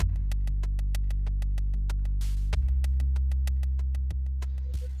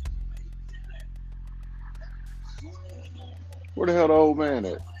Where the hell the old man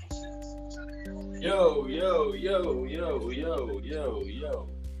at? Yo, yo, yo, yo, yo, yo, yo.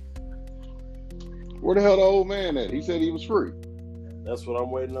 Where the hell the old man at? He said he was free. That's what I'm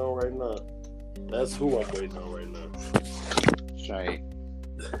waiting on right now. That's who I'm waiting on right now. Shame.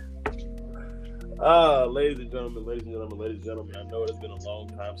 Ladies and gentlemen, I know it's been a long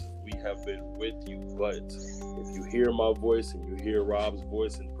time since we have been with you, but if you hear my voice and you hear Rob's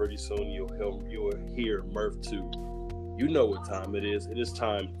voice, and pretty soon you'll hear Murph too. You know what time it is. It is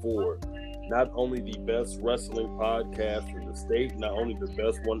time for not only the best wrestling podcast in the state, not only the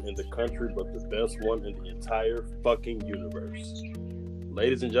best one in the country, but the best one in the entire fucking universe.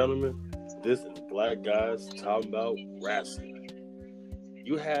 Ladies and gentlemen, this is Black Guys Talmbout Wrasslin.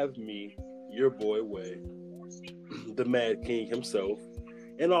 You have me, your boy Way, the Mad King himself,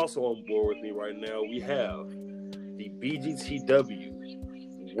 and also on board with me right now, we have the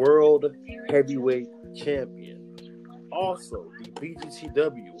BGTW World Heavyweight Champion. Also, the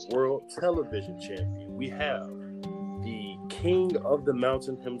BGTW World Television Champion. We have the King of the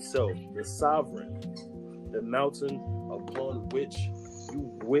Mountain himself, the Sovereign, the mountain upon which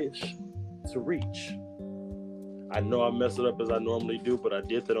you wish to reach. I know I mess it up as I normally do, but I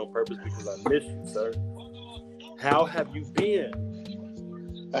did that on purpose because I miss you, sir. How have you been?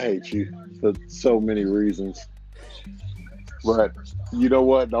 I hate you for so many reasons. But you know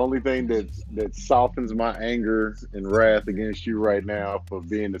what? The only thing that softens my anger and wrath against you right now for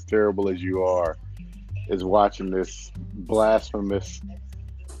being as terrible as you are is watching this blasphemous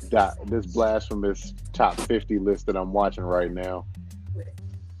top 50 list that I'm watching right now.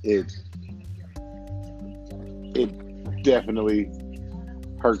 It definitely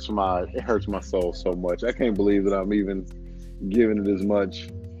hurts my soul so much. I can't believe that I'm even giving it as much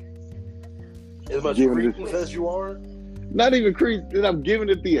credence as you are. Not even credence, that I'm giving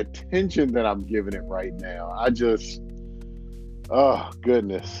it the attention that I'm giving it right now. Oh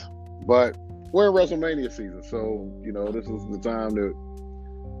goodness. But we're in WrestleMania season, so this is the time that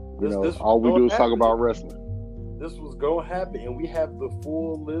all we do is talk about wrestling. This was going to happen, and we have the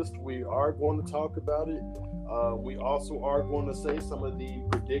full list. We are going to talk about it. We also are going to say some of the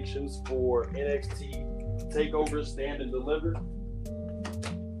predictions for NXT TakeOver Stand and Deliver.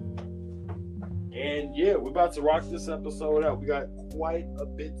 And yeah, we're about to rock this episode out. We got quite a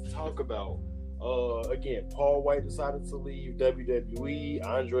bit to talk about. Again, Paul White decided to leave WWE.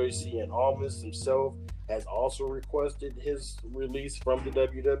 Andre Cien Almas himself has also requested his release from the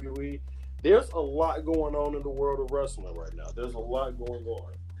WWE. There's a lot going on in the world of wrestling right now. There's a lot going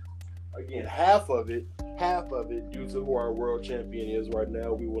on. Again, half of it, due to who our world champion is right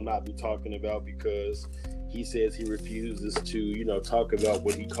now, we will not be talking about because he says he refuses to, talk about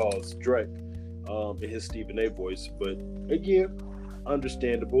what he calls Drake in his Stephen A. voice. But again,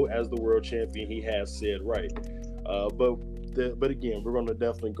 understandable. As the world champion, he has said right. But again, we're going to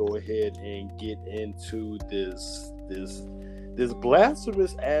definitely go ahead and get into this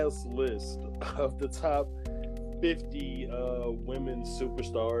blasphemous ass list of the top 50 women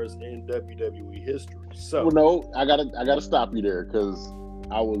superstars in WWE history. So, well, no, I gotta stop you there because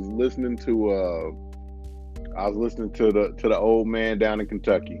I was listening to the old man down in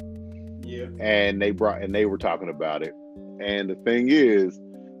Kentucky. Yeah, and they were talking about it. And the thing is,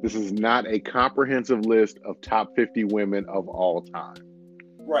 this is not a comprehensive list of top 50 women of all time.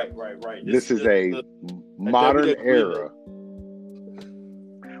 Right. This is a modern era.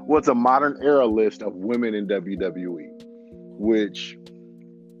 Well, it's a modern era list of women in WWE, which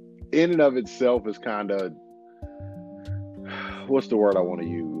in and of itself is kind of, what's the word I want to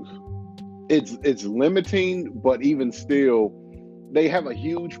use? It's limiting, but even still, they have a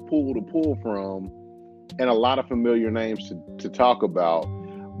huge pool to pull from and a lot of familiar names to talk about.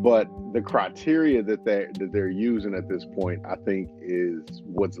 But the criteria that they're using at this point, I think, is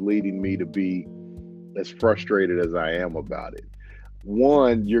what's leading me to be as frustrated as I am about it.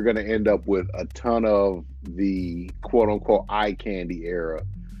 One, you're going to end up with a ton of the quote unquote eye candy era,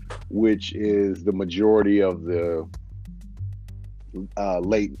 which is the majority of the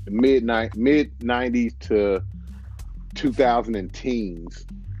mid 90s to 2000 teens,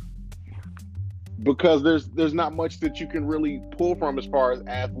 because there's not much that you can really pull from as far as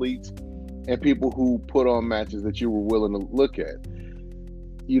athletes and people who put on matches that you were willing to look at.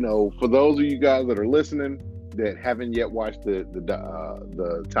 For those of you guys that are listening that haven't yet watched the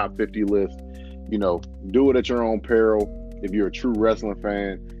top 50 list, do it at your own peril. If you're a true wrestling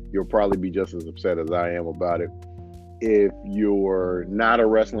fan, you'll probably be just as upset as I am about it. If you're not a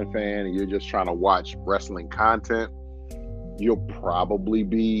wrestling fan and you're just trying to watch wrestling content, you'll probably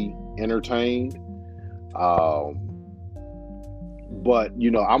be entertained. But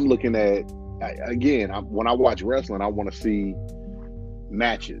I'm looking at when I watch wrestling, I want to see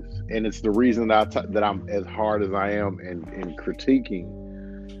matches, and it's the reason that I'm as hard as I am in critiquing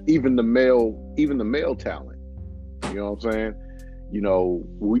even the male talent. You know what I'm saying? You know,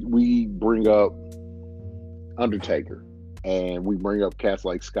 we bring up Undertaker, and we bring up cats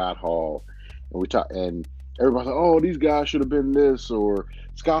like Scott Hall, and we talk, and everybody's like, "Oh, these guys should have been this," or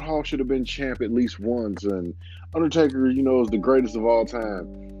Scott Hall should have been champ at least once, and Undertaker, you know, is the greatest of all time.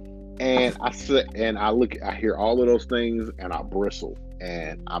 And I sit and I hear all of those things, and I bristle,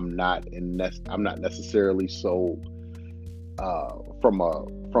 and I'm not necessarily sold from a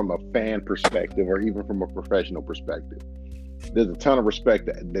fan perspective, or even from a professional perspective. There's a ton of respect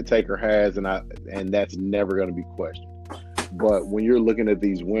that Taker has, and that's never going to be questioned. But when you're looking at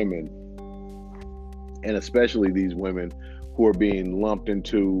these women, and especially these women who are being lumped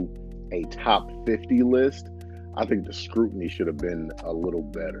into a top 50 list, I think the scrutiny should have been a little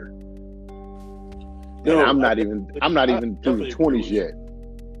better. And I'm not even through the 20s yet.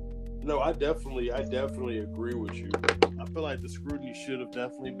 No, I definitely agree with you. I feel like the scrutiny should have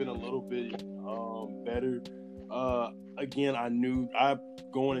definitely been a little bit better. Again,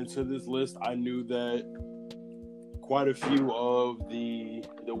 going into this list, I knew that quite a few of the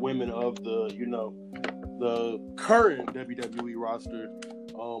women of the current WWE roster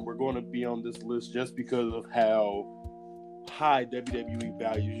were going to be on this list just because of how high WWE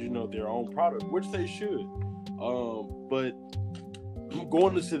values, their own product, which they should. But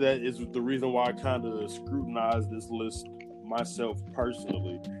going into that is the reason why I kind of scrutinized this list myself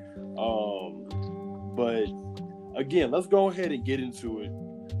personally. But again, let's go ahead and get into it.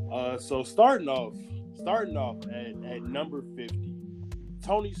 So starting off at number 50,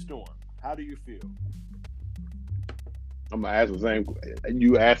 Toni Storm. How do you feel? I'm gonna ask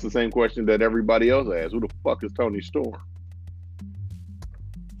you asked the same question that everybody else asked. Who the fuck is Toni Storm?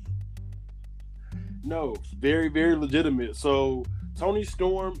 No, very, very legitimate. So Toni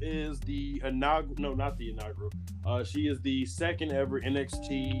Storm is the inaugural. She is the second ever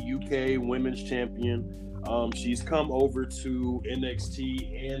NXT UK Women's Champion. She's come over to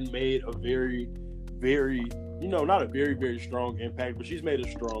NXT and made a very, very, not a very, very strong impact, but she's made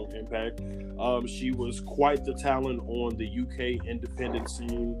a strong impact. She was quite the talent on the UK independent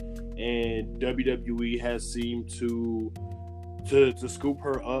scene, and WWE has seemed to scoop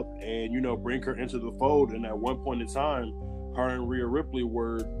her up and, bring her into the fold. And at one point in time, her and Rhea Ripley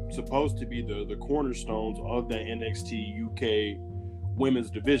were supposed to be the cornerstones of the NXT UK women's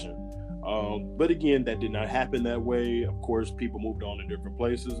division. But again, that did not happen that way. Of course, people moved on to different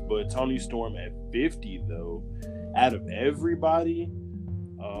places. But Toni Storm at 50, though, out of everybody,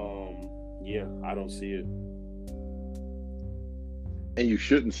 I don't see it. And you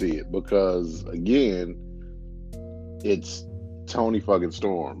shouldn't see it because, again, it's Toni fucking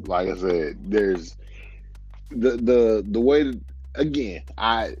Storm. Like I said, there's the way that, again,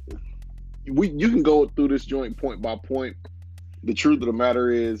 you can go through this joint point by point. The truth of the matter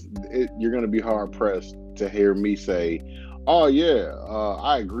is, you're going to be hard pressed to hear me say, "Oh yeah,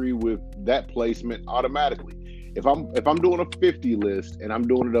 I agree with that placement automatically." If I'm doing a 50 list and I'm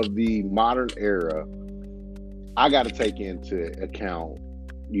doing it of the modern era, I got to take into account,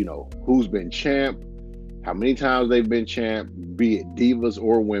 who's been champ, how many times they've been champ, be it divas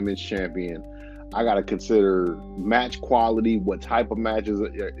or women's champion. I got to consider match quality. What type of matches?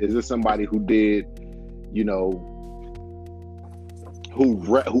 Is this somebody who did,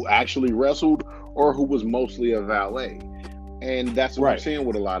 who actually wrestled, or who was mostly a valet? And that's what I'm saying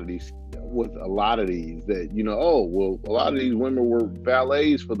with a lot of these, that, a lot of these women were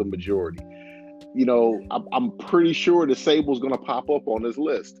valets for the majority. I'm pretty sure that Sable's going to pop up on this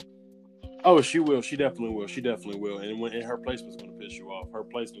list. Oh, she will. She definitely will. And her placement's going to piss you off. Her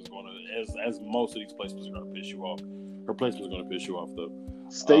placement's going to, as most of these placements are going to piss you off. Her placement's going to piss you off, though.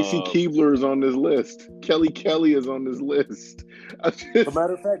 Stacy Keibler is on this list. Kelly is on this list.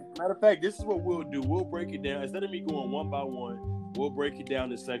 Matter of fact, this is what we'll do. We'll break it down. Instead of me going one by one, we'll break it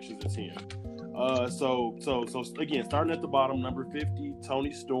down in sections of 10. So again, starting at the bottom, number 50,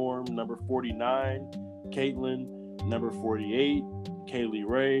 Toni Storm. Number 49, Caitlyn. Number 48, Kaylee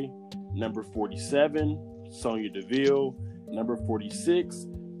Ray. Number 47, Sonya Deville. Number 46,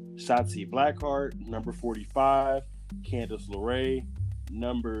 Shotzi Blackheart. Number 45, Candice LeRae.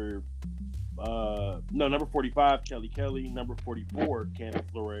 Number 45, Kelly. Number 44, Candice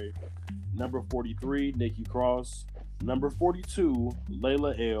LeRae. Number 43, Nikki Cross. Number 42,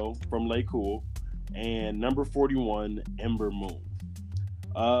 Layla L. from Lay Cool. And number 41, Ember Moon.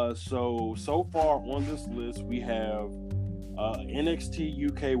 So far on this list, we have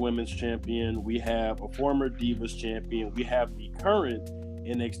NXT UK Women's Champion. We have a former Divas Champion. We have the current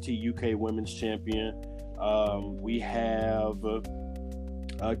NXT UK Women's Champion. We have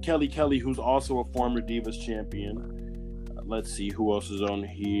Kelly, who's also a former Divas Champion. Let's see who else is on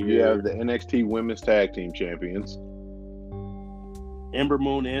here. Yeah, the NXT Women's Tag Team Champions. Ember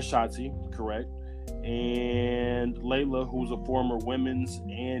Moon and Shotzi, correct. And Layla, who's a former Women's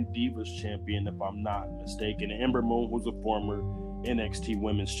and Divas Champion, if I'm not mistaken. And Ember Moon, who's a former NXT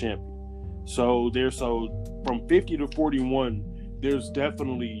Women's Champion. So from 50 to 41, there's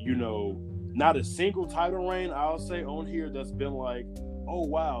definitely, not a single title reign, I'll say, on here that's been like, oh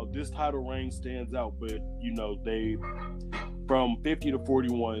wow, this title reign stands out. But they from 50 to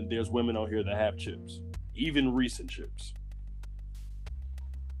 41, there's women on here that have chips, even recent chips.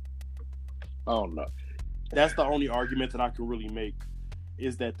 Oh no, that's the only argument that I can really make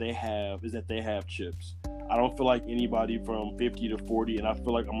is that they have chips. I don't feel like anybody from 50 to 40, and I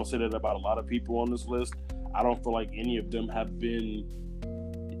feel like I'm gonna say that about a lot of people on this list. I don't feel like any of them have been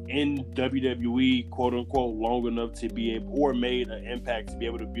in WWE, quote unquote, long enough to be able, or made an impact to be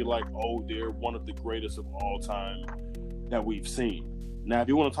able to be like, oh, they're one of the greatest of all time that we've seen. Now, if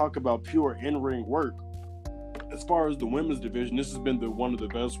you want to talk about pure in-ring work, as far as the women's division, this has been one of the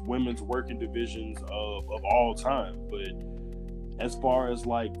best women's working divisions of all time. But as far as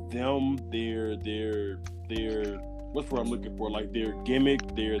like them, their what's what I'm looking for, like their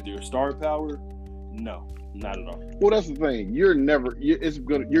gimmick, their star power, no, not at all. Well, that's the thing. You're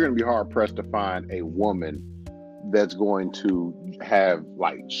gonna be hard pressed to find a woman that's going to have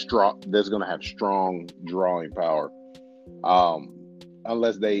strong drawing power,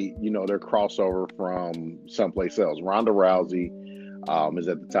 unless they, their crossover from someplace else. Ronda Rousey is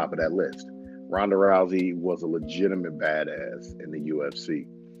at the top of that list. Ronda Rousey was a legitimate badass in the UFC.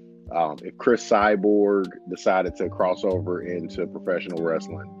 If Chris Cyborg decided to cross over into professional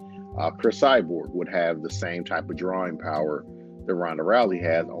wrestling, Chris Cyborg would have the same type of drawing power that Ronda Rousey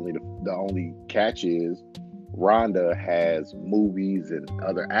has. Only the only catch is Ronda has movies and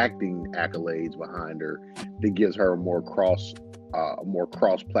other acting accolades behind her that gives her a more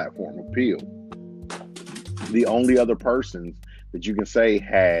cross-platform appeal. The only other persons that you can say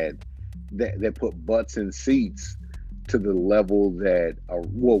had that put butts in seats to the level that,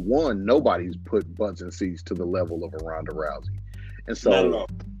 nobody's put butts in seats to the level of a Ronda Rousey. And so,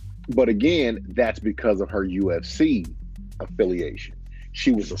 but again, that's because of her UFC affiliation.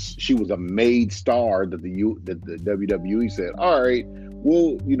 She was a made star that the WWE said, all right,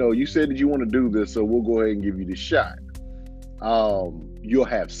 well, you said that you want to do this, so we'll go ahead and give you the shot. You'll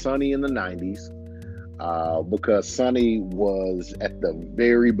have Sunny in the 90s, because Sunny was at the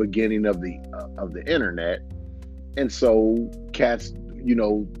very beginning of the internet, and so cats,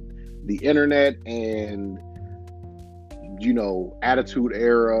 the internet and Attitude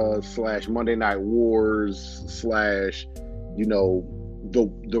Era / Monday Night Wars / the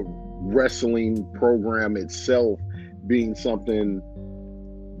wrestling program itself being something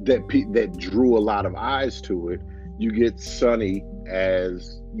that drew a lot of eyes to it. You get Sunny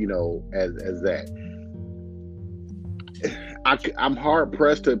as that. I'm hard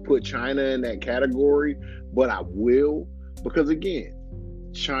pressed to put Chyna in that category, but I will, because again,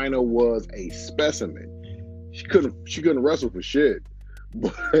 Chyna was a specimen. She couldn't wrestle for shit,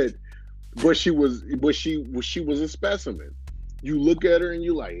 but she was a specimen. You look at her and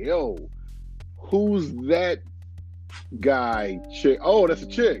you like, yo, who's that guy? Chick? Oh, that's a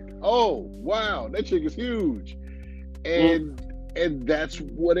chick. Oh, wow, that chick is huge. And that's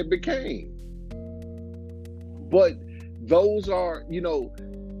what it became. But those are,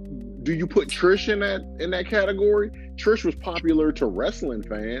 do you put Trish in that category? Trish was popular to wrestling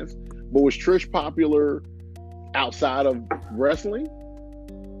fans, but was Trish popular outside of wrestling?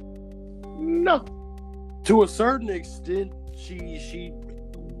 No. To a certain extent, she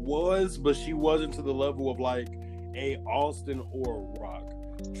was, but she wasn't to the level of like a Austin or a Rock.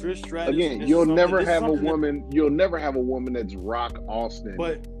 Trish Stratus. Again, you'll never have a woman that's Rock Austin.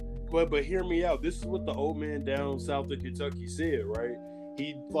 But hear me out. This is what the old man down south of Kentucky said, right?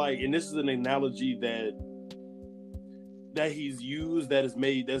 He and this is an analogy that he's used it's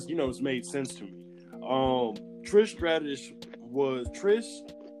made sense to me. Trish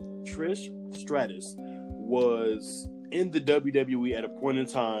Stratus was in the WWE at a point in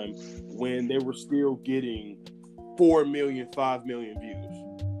time when they were still getting 4 million, 5 million views.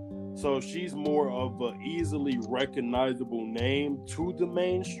 So she's more of an easily recognizable name to the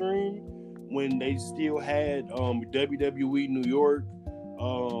mainstream when they still had WWE New York,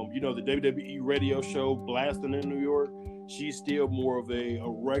 the WWE radio show blasting in New York. She's still more of a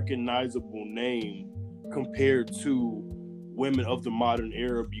recognizable name compared to women of the modern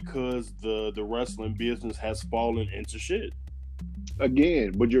era, because the wrestling business has fallen into shit.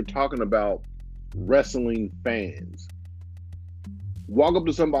 again, but you're talking about wrestling fans. Walk up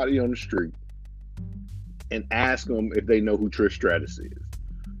to somebody on the street and ask them if they know who Trish Stratus is.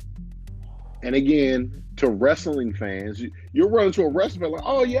 And again, to wrestling fans, you'll run into a wrestling fan like,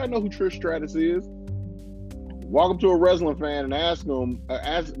 oh yeah, I know who Trish Stratus is. Walk up to a wrestling fan and ask them,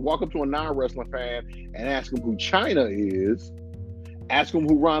 walk up to a non-wrestling fan and ask them who China is. Ask them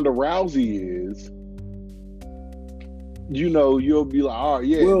who Ronda Rousey is. You know, you'll be like, oh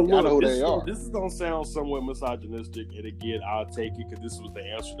yeah, well, I know who they are. This is gonna sound somewhat misogynistic, and again, I'll take it because this was the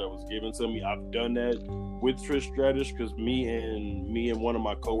answer that was given to me. I've done that with Trish Stratus because me and one of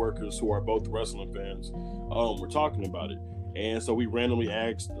my coworkers who are both wrestling fans, were talking about it, and so we randomly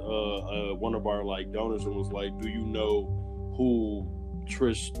asked one of our like donors and was like, "Do you know who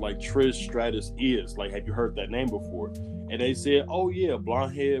Trish Stratus is? Like, have you heard that name before?" And they said, "Oh yeah,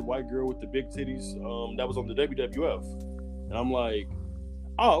 blonde head, white girl with the big titties. That was on the WWF." And I'm like,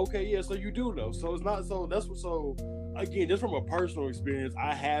 "Oh, okay, yeah. So you do know. So it's not so. That's what. So again, just from a personal experience,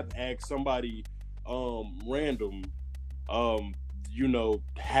 I have asked somebody, random, do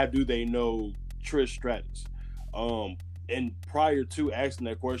they know Trish Stratus? And prior to asking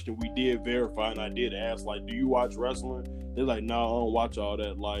that question, we did verify, and I did ask, like, do you watch wrestling? They're like, no, I don't watch all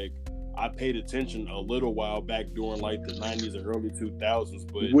that. Like, I paid attention a little while back during like the 90s and early 2000s,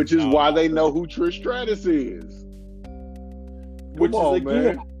 but which is why they know who Trish Stratus is. Which was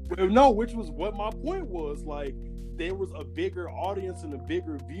what my point was. Like, there was a bigger audience and a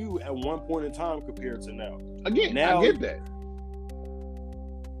bigger view at one point in time compared to now. Again, I get that.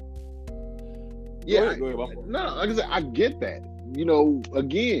 Yeah, go ahead. No, like I said, I get that. You know,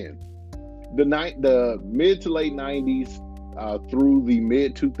 again, the mid to late 90s through the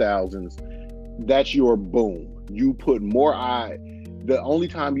mid 2000s, that's your boom. You put more eye. The only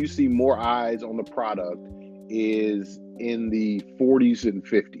time you see more eyes on the product is in the 40s and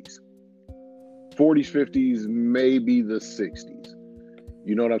 50s. 40s, 50s, maybe the 60s.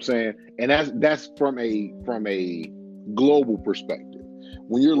 You know what I'm saying? And that's from a global perspective.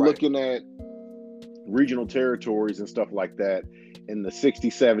 When you're looking at regional territories and stuff like that in the 60s,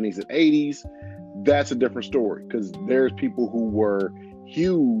 70s, and 80s, that's a different story because there's people who were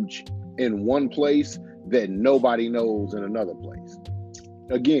huge in one place that nobody knows in another place.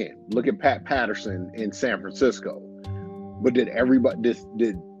 Again, look at Pat Patterson in San Francisco. But did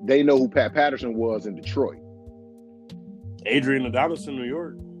they know who Pat Patterson was in Detroit? Adrian Adonis in New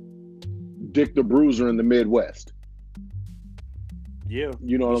York. Dick the Bruiser in the Midwest. Yeah.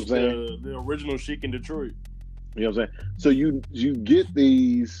 You know what I'm saying? The original Sheik in Detroit. You know what I'm saying? So you get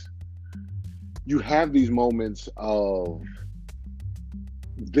these, you have these moments of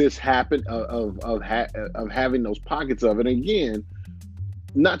this happen, of having those pockets of it. And again,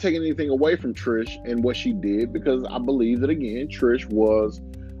 not taking anything away from Trish and what she did, because I believe that, again, Trish was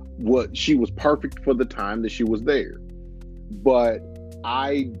she was perfect for the time that she was there. But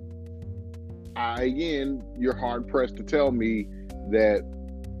again, you're hard pressed to tell me that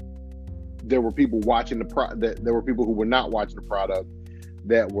there were people watching that there were people who were not watching the product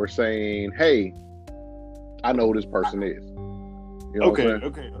that were saying, "Hey, I know who this person is." You know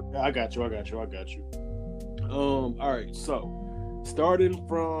okay. I got you. All right, so starting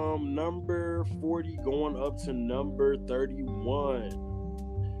from number 40 going up to number 31.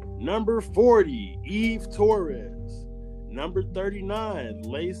 Number 40, Eve Torres. Number 39,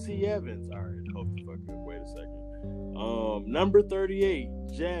 Lacey Evans. All right, hold the fuck up. Wait a second. Number 38,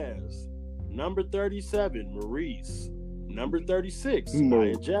 Jazz. Number 37, Maurice. Number 36,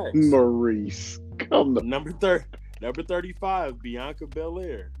 Nia Jax. Maurice. Number 35, Bianca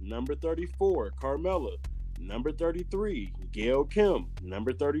Belair. Number 34, Carmella. Number 33, Gail Kim.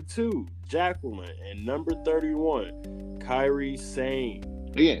 Number 32, Jacqueline. And number 31, Kairi Sane.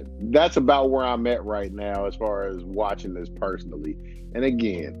 Again, that's about where I'm at right now as far as watching this personally. And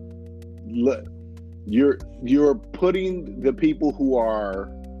again, look, you're putting the people who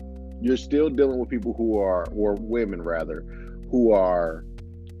are, you're still dealing with people who are, or women rather, who are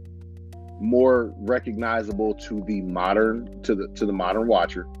more recognizable to the modern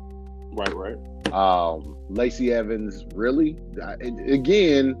watcher. Right. Lacey Evans, really?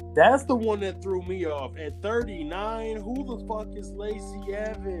 Again, that's the one that threw me off. At 39, who the fuck is Lacey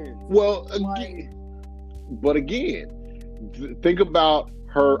Evans? Well, again, think about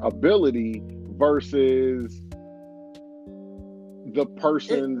her ability versus the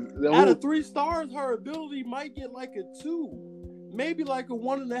person. Out of 3 stars, her ability might get like a 2, maybe like a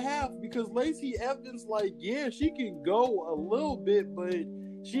 1.5, because Lacey Evans, like, yeah, she can go a little bit, but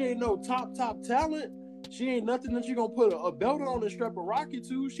she ain't no top talent. She ain't nothing that you gonna put a belt on and strap a rocket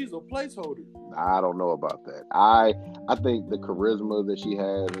to. She's a placeholder. I don't know about that. I think the charisma that she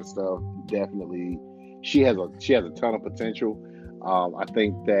has and stuff, definitely, she has a ton of potential. I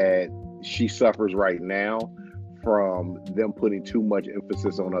think that she suffers right now from them putting too much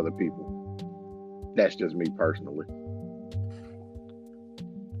emphasis on other people. That's just me personally.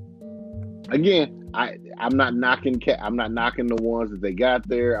 Again, I'm not knocking the ones that they got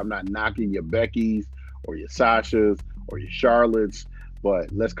there. I'm not knocking your Beckys or your Sashas or your Charlottes,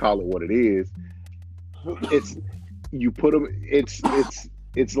 but let's call it what it is. It's you put them. It's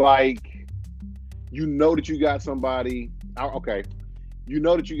like you know that you got somebody. Okay, you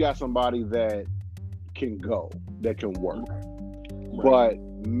know that you got somebody that can go, that can work, but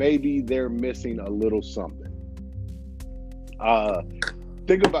maybe they're missing a little something.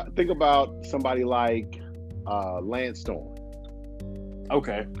 Think about somebody like Lance Storm.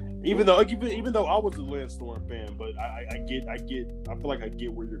 Okay. Even though I was a Lance Storm fan, but I feel like I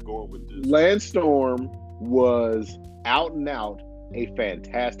get where you're going with this. Lance Storm was out and out a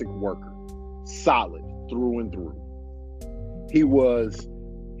fantastic worker, solid through and through. He was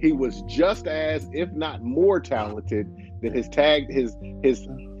just as, if not more talented than his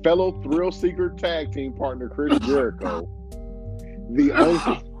fellow Thrill Seeker tag team partner Chris Jericho.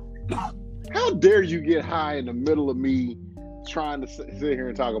 How dare you get high in the middle of me trying to sit here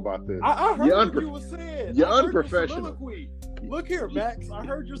and talk about this? I heard what you were saying. You're unprofessional. Look here, Max. I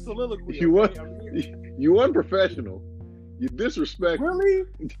heard your soliloquy. You unprofessional. You disrespectful. Really?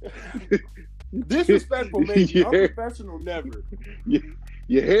 Disrespectful, maybe. Unprofessional, never.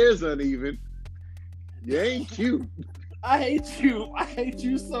 Your hair's uneven. You ain't cute. I hate you. I hate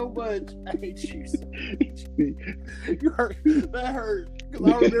you so much. I hate you so much. You hurt. That hurt. Because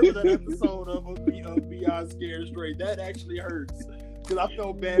I remember that episode of Beyond Scared Straight. That actually hurts. Because I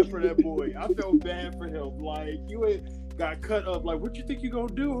felt bad for that boy. I felt bad for him. Like, you ain't got cut up. Like, what you think you gonna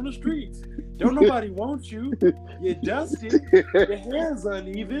do on the streets? Don't nobody want you. You're dusty. Your hair's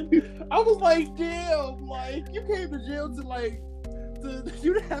uneven. I was like, damn. Like, you came to jail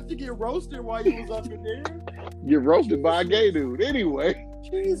you didn't have to get roasted while you was up in there. You're roasted by a gay dude. Anyway.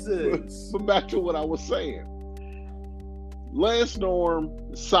 Jesus. But back to what I was saying. Lance Storm,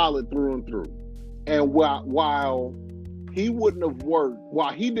 solid through and through. And while he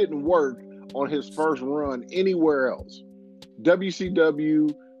didn't work on his first run anywhere else,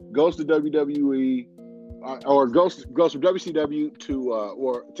 WCW goes to WWE, or goes from WCW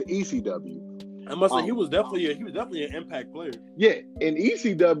to ECW. I must say he was definitely an Impact player. Yeah, in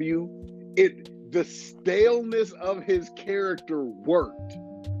ECW, the staleness of his character worked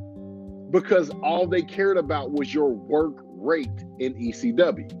because all they cared about was your work rate in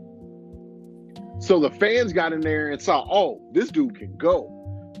ECW. So the fans got in there and saw, oh, this dude can go.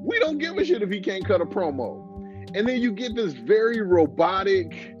 We don't give a shit if he can't cut a promo. And then you get this very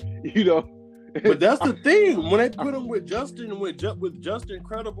robotic, But that's the thing. When they put him with Justin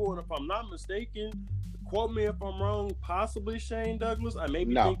Credible, and if I'm not mistaken, quote me if I'm wrong, possibly Shane Douglas. I may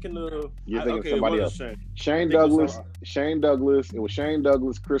be thinking of. You're thinking of somebody else. Shane Douglas. It was Shane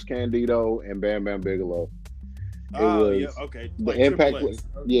Douglas, Chris Candido, and Bam Bam Bigelow. Yeah, okay. The Impact,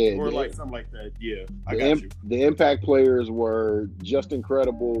 or like something like that. Yeah, I got you. The Impact players were Justin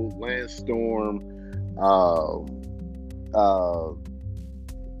Credible, Lance Storm,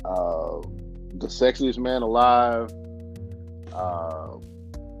 the sexiest man alive.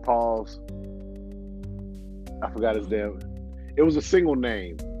 Pause. I forgot his damn. It was a single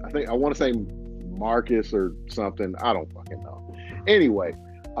name. I want to say Marcus or something. I don't fucking know. Anyway,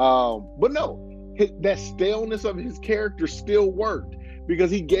 but no, that staleness of his character still worked because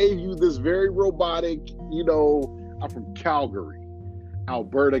he gave you this very robotic. I'm from Calgary,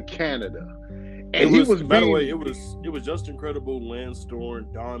 Alberta, Canada. And he was, by the way, it was Justin Credible, Lance Storm,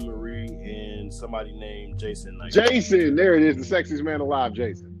 Don Marie, and somebody named Jason Knight. Jason, there it is, the sexiest man alive,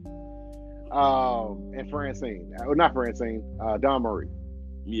 Jason. And Francine, not Francine, Don Marie.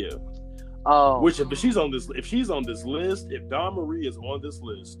 Yeah. If she's on this list, if Don Marie is on this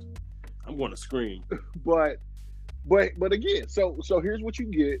list, I'm going to scream. But again, so here's what you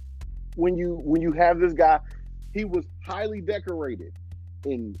get when you have this guy. He was highly decorated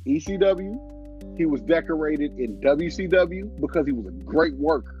in ECW. He was decorated in WCW because he was a great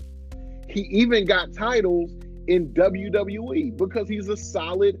worker. He even got titles in WWE because he's a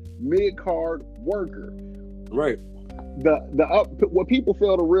solid mid-card worker. Right. What people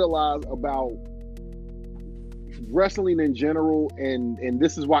fail to realize about wrestling in general, and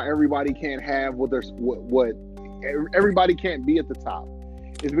this is why everybody can't have what everybody can't be at the top,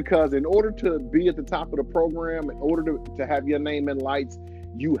 is because in order to be at the top of the program, in order to have your name in lights,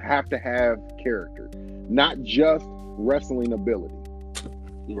 you have to have character. not just wrestling ability.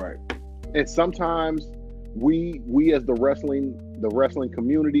 Right. And sometimes we as the wrestling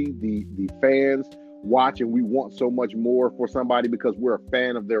community, the fans watch, and we want so much more for somebody because we're a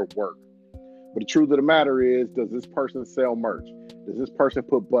fan of their work. But the truth of the matter is, does this person sell merch? Does this person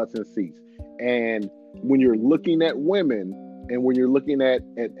put butts in seats? And when you're looking at women, and when you're looking at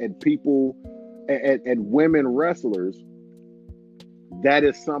people, at women wrestlers, that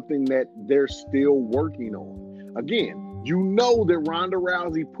is something that they're still working on. Again, you know that Ronda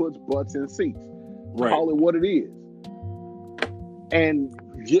Rousey puts butts in seats. Right. Call it what it is. And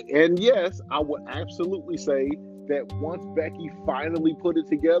yes, I would absolutely say that once Becky finally put it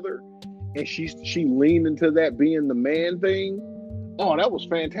together and she leaned into that being the man thing, oh, that was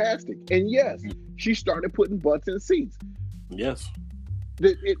fantastic. And yes, she started putting butts in seats. Yes.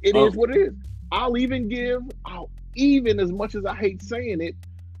 It is what it is. I'll even, as much as I hate saying it,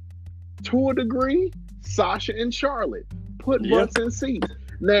 to a degree, Sasha and Charlotte put butts in seats.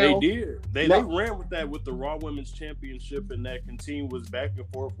 Now, they did. They ran with that with the Raw Women's Championship, and that continuous back and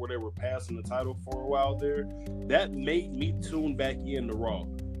forth where they were passing the title for a while there. That made me tune back into Raw.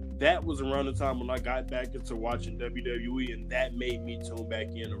 That was around the time when I got back into watching WWE, and that made me tune back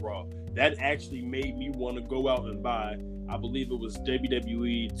into Raw. That actually made me want to go out and buy, I believe it was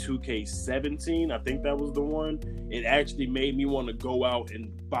WWE 2K17. I think that was the one. It actually made me want to go out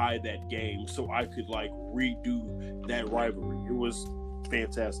and buy that game so I could redo that rivalry. It was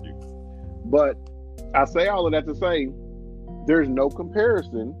fantastic. But I say all of that to say there's no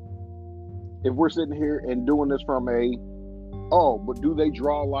comparison if we're sitting here and doing this from but do they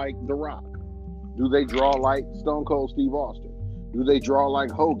draw like The Rock? Do they draw like Stone Cold Steve Austin? Do they draw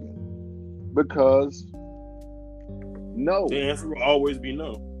like Hogan? Because no. The answer will always be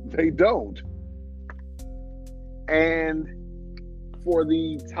no. They don't. And for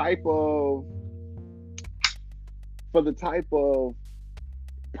the type of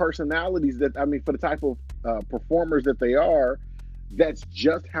personalities for the type of performers that they are, that's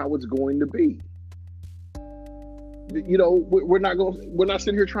just how it's going to be. You know, we're not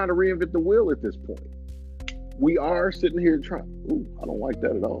sitting here trying to reinvent the wheel at this point. We are sitting here trying. Ooh, I don't like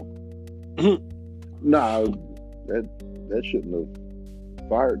that at all. Nah, that shouldn't have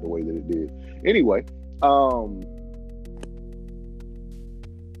fired the way that it did. Anyway,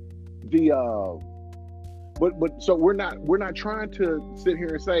 but so we're not trying to sit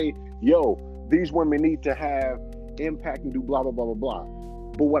here and say, yo, these women need to have impact and do blah blah blah blah blah.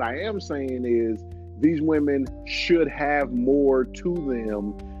 But what I am saying is these women should have more to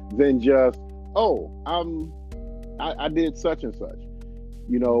them than just, I did such and such.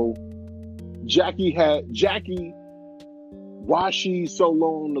 You know, Jackie, why she's so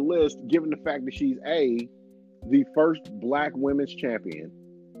low on the list, given the fact that she's the first black women's champion.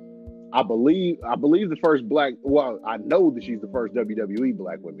 I believe the first I know that she's the first WWE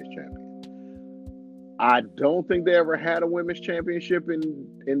black women's champion. I don't think they ever had a women's championship in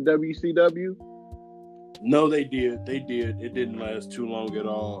WCW. No, they did. They did. It didn't last too long at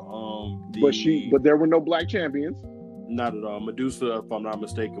all. But there were no black champions. Not at all. Medusa, if I'm not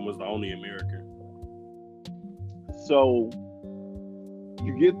mistaken, was the only American. So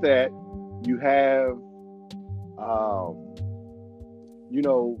you get that. You have,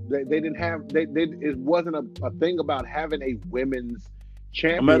 they didn't have. It wasn't a thing about having a women's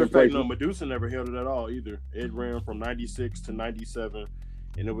champion. As a matter of fact, no, Medusa never held it at all either. It ran from 96 to 97,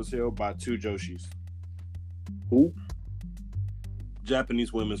 and it was held by two Joshis. Who?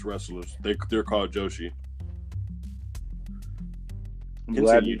 Japanese women's wrestlers. They're called Joshi.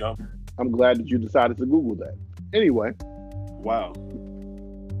 I'm glad that you decided to Google that. Anyway. Wow.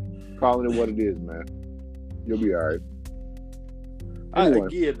 Calling it what it is, man. You'll be all right.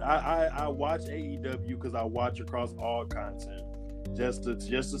 Anyway. I watch AEW because I watch across all content. Just to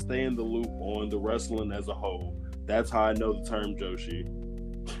stay in the loop on the wrestling as a whole. That's how I know the term Joshi.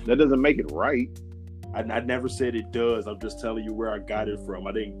 That doesn't make it right. I never said it does. I'm just telling you where I got it from.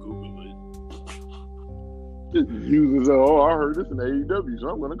 I didn't Google it. Just uses, I heard this in AEW, so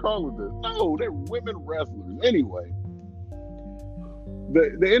I'm going to call it this. No, they're women wrestlers. Anyway,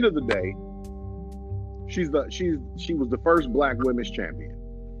 the end of the day, she was the first black women's champion.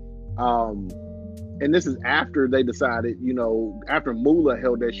 And this is after they decided, after Moolah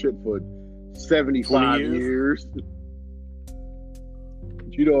held that shit for 75 years.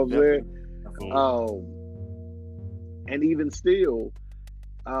 You know what I'm saying? And even still,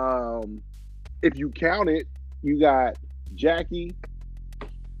 if you count it, you got Jackie,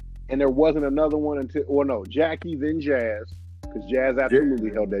 and there wasn't another one Jackie, then Jazz, because Jazz absolutely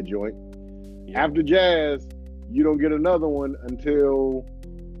held that joint. Yeah. After Jazz, you don't get another one until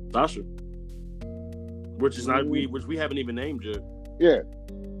Sasha. which we haven't even named yet. Yeah,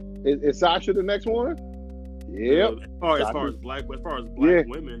 is Sasha the next one? Yep. As far as black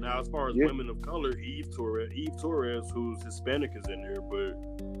women, now as far as women of color, Eve Torres, who's Hispanic, is in there, but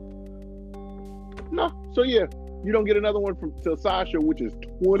no. So yeah, you don't get another one to Sasha, which is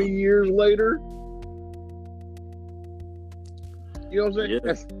 20 years later. You know what I'm saying? Yeah.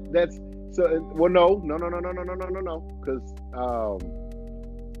 That's so. Well, no, because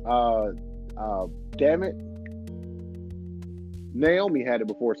damn it, Naomi had it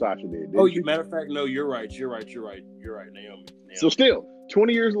before Sasha did. Matter of fact, no, you're right. Naomi. So still,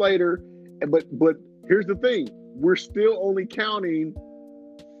 20 years later, but here's the thing: we're still only counting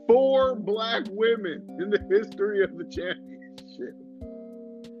 4 black women in the history of the championship.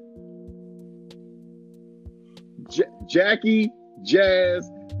 Jackie, Jazz,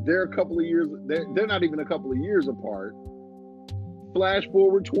 they're a couple of years. They're not even a couple of years apart. Flash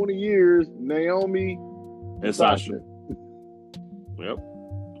forward 20 years, Naomi and Sasha. Yep,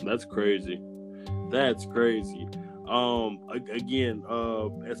 that's crazy. Again,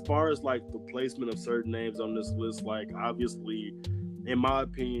 as far as like the placement of certain names on this list, like obviously, in my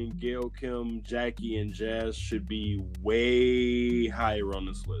opinion, Gail, Kim, Jackie, and Jazz should be way higher on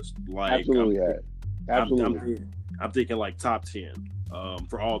this list. Like, absolutely. I'm thinking like top 10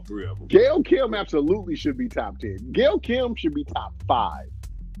 for all 3 of them. Gail Kim absolutely should be top 10. Gail Kim should be top 5.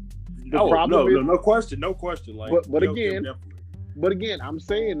 No question. Like, but again, I'm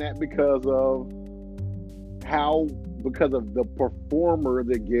saying that because of the performer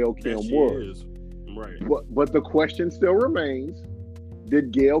that Gail Kim was. Right. But the question still remains: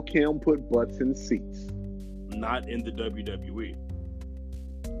 did Gail Kim put butts in seats? Not in the WWE.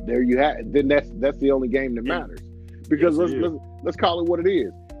 There you have. Then that's the only game that matters. Because let's call it what it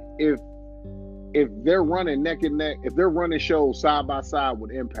is. If they're running neck and neck, if they're running shows side by side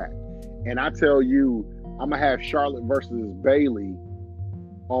with Impact, and I tell you I'm gonna have Charlotte versus Bayley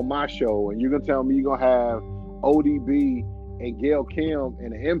on my show, and you're gonna tell me you're gonna have ODB and Gail Kim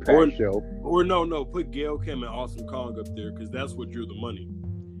in an Impact show, or no, put Gail Kim and Awesome Kong up there because that's what drew the money.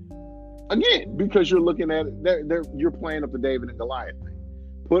 Again, because you're looking at it, you're playing up the David and Goliath thing.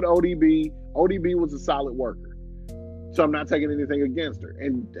 Put ODB. ODB was a solid worker, so I'm not taking anything against her.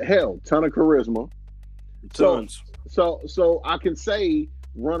 And hell, ton of charisma. Tons. So I can say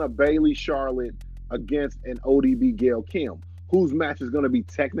run a Bayley Charlotte against an ODB Gail Kim, whose match is going to be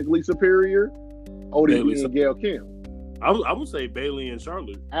technically superior. ODB and Gail Kim. I would say Bayley and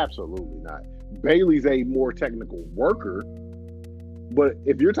Charlotte. Absolutely not. Bayley's a more technical worker, but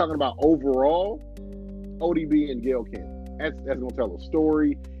if you're talking about overall, ODB and Gail Kim, that's going to tell a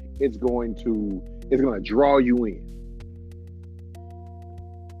story. It's going to draw you in.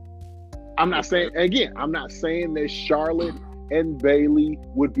 I'm not saying that Charlotte and Bayley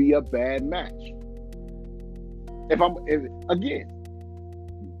would be a bad match.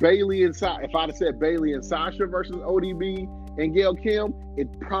 Bayley and Sasha, if I'd have said Bayley and Sasha versus ODB and Gail Kim,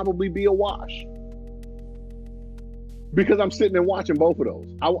 it'd probably be a wash. Because I'm sitting and watching both of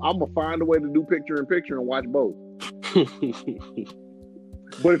those. I'm going to find a way to do picture-in-picture and watch both.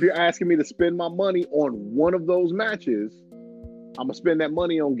 But if you're asking me to spend my money on one of those matches, I'm going to spend that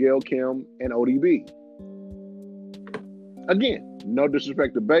money on Gail Kim and ODB. Again, no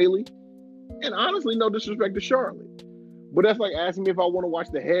disrespect to Bayley, and honestly, no disrespect to Charlotte. But that's like asking me if I want to watch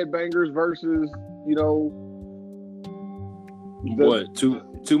the Headbangers versus, what,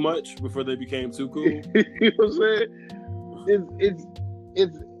 too much before they became too cool? You know what I'm saying?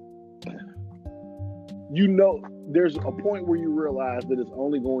 It's there's a point where you realize that it's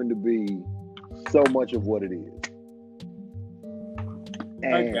only going to be so much of what it is.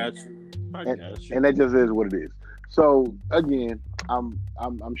 And, I got you. And that just is what it is. So again, I'm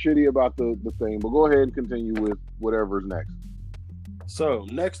shitty about the thing, but go ahead and continue with whatever's next. So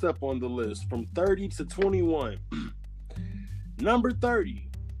next up on the list, from 30 to 21, number 30,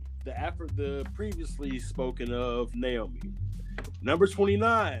 the previously spoken of Naomi. Number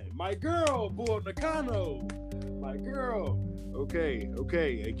 29, my girl, Bull Nakano. My girl. Okay.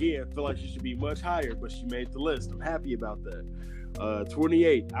 Again, I feel like she should be much higher, but she made the list. I'm happy about that.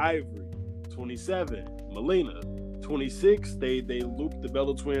 28, Ivory. 27, Melina. 26, they looped the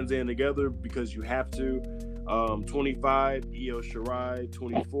Bella Twins in together because you have to. 25, Io Shirai.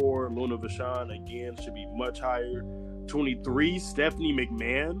 24, Luna Vachon, again, should be much higher. 23, Stephanie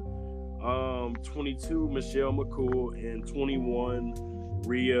McMahon. 22, Michelle McCool, and 21,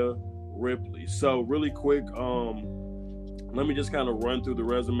 Rhea Ripley. So really quick, let me just kind of run through the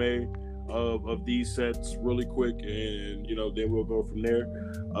resume of these sets really quick, and then we'll go from there.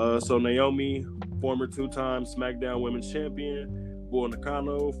 So Naomi, former 2-time SmackDown Women's Champion, Bull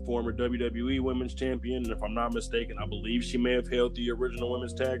Nakano, former WWE Women's Champion, and if I'm not mistaken, I believe she may have held the original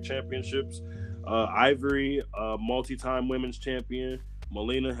Women's Tag Championships. Ivory, multi-time Women's Champion.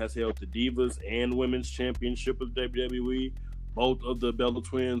 Melina has held the Divas and Women's Championship of WWE. Both of the Bella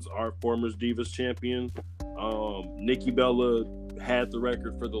Twins are former Divas champions. Nikki Bella had the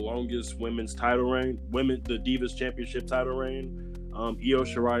record for the longest women's title reign, the Divas Championship title reign. Io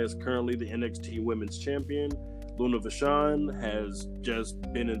Shirai is currently the NXT Women's Champion. Luna Vachon has just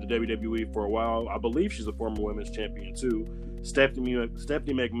been in the WWE for a while. I believe she's a former Women's Champion too. Stephanie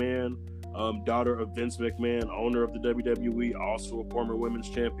McMahon, daughter of Vince McMahon, owner of the WWE, also a former Women's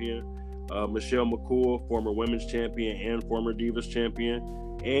Champion. Michelle McCool, former Women's Champion and former Divas Champion.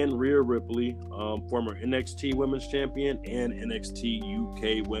 And Rhea Ripley, former NXT Women's Champion and NXT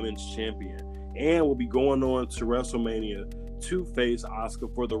UK Women's Champion. And will be going on to WrestleMania to face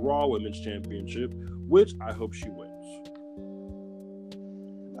Asuka for the Raw Women's Championship, which I hope she wins.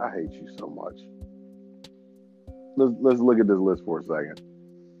 I hate you so much. Let's look at this list for a second.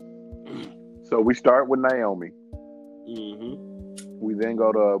 So we start with Naomi. Mm-hmm. We then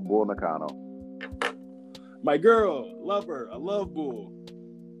go to Bull Nakano. My girl, love her. I love Bull.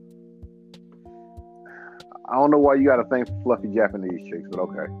 I don't know why you got to thank fluffy Japanese chicks, but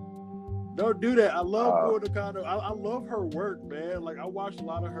okay. Don't do that. I love Bull Nakano. I love her work, man. Like I watched a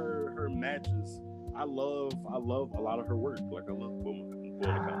lot of her matches. I love a lot of her work. Like I love Bull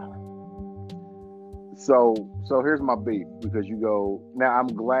Nakano. So here's my beef, because you go now. I'm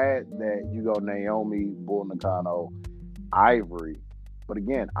glad that you go Naomi, Bull Nakano, Ivory, but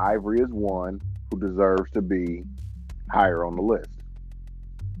again, Ivory is one who deserves to be higher on the list.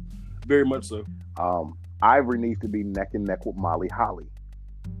 Very much so. Ivory needs to be neck and neck with Molly Holly.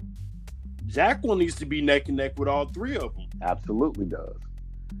 Jacqueline needs to be neck and neck with all three of them. Absolutely does.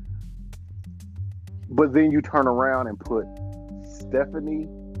 But then you turn around and put Stephanie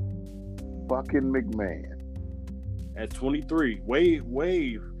fucking McMahon at 23.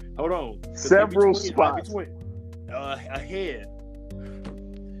 Wave. Hold on. Several spots ahead.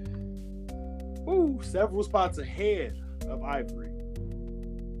 Ooh, several spots ahead of Ivory.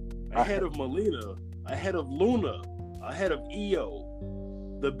 Ahead of Melina. Ahead of Luna. Ahead of Io.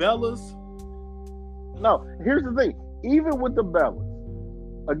 The Bellas. No, here's the thing. Even with the Bellas,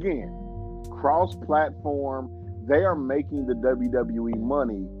 again, cross-platform, they are making the WWE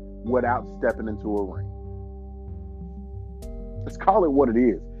money without stepping into a ring. Let's call it what it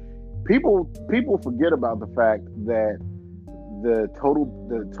is. People forget about the fact that the Total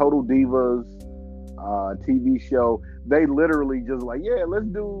Divas TV show, they literally just like, yeah, let's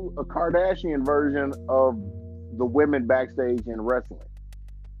do a Kardashian version of the women backstage in wrestling,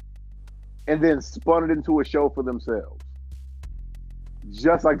 and then spun it into a show for themselves,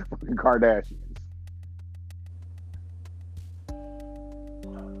 just like the fucking Kardashians.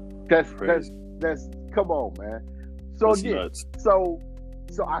 That's come on, man. So that's again, nuts. so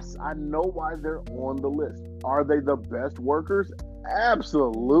I know why they're on the list. Are they the best workers?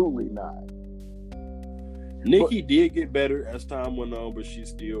 Absolutely not. Nikki did get better as time went on, but she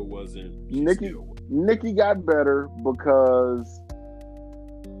still wasn't. Nikki got better because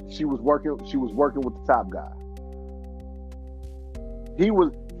she was working with the top guy.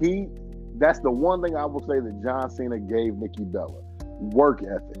 That's the one thing I will say that John Cena gave Nikki Bella. Work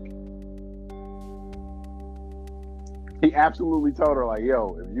ethic. He absolutely told her, like,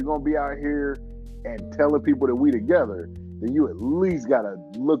 yo, if you're gonna be out here and telling people that we together, then you at least gotta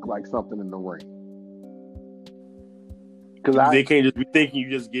look like something in the ring. Because they can't just be thinking you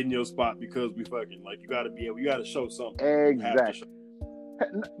just getting your spot because we fucking, like, you gotta show something. Exactly.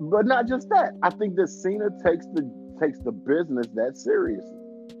 But not just that. I think that Cena takes the business that seriously.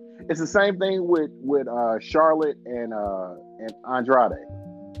 It's the same thing with Charlotte and Andrade.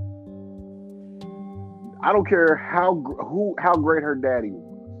 I don't care how great her daddy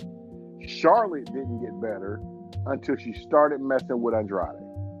was. Charlotte didn't get better until she started messing with Andrade,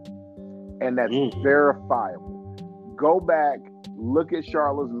 and that's verifiable. Go back, look at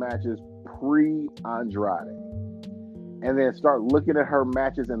Charlotte's matches pre-Andrade, and then start looking at her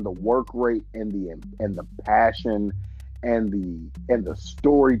matches and the work rate and the passion and the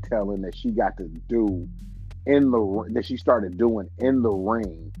storytelling that she got to do that she started doing in the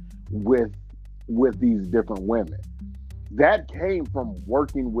ring with these different women. That came from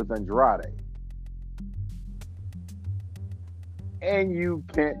working with Andrade. And you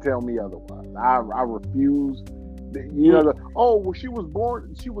can't tell me otherwise. I refuse. You know, she was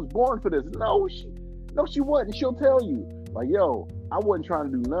born for this. No, she wasn't. She'll tell you, like, yo, I wasn't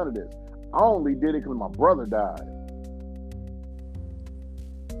trying to do none of this. I only did it because my brother died.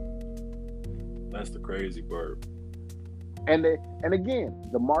 That's the crazy part. And again,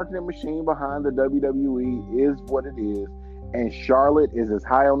 the marketing machine behind the WWE is what it is, and Charlotte is as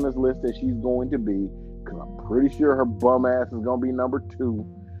high on this list as she's going to be, because I'm pretty sure her bum ass is going to be number 2.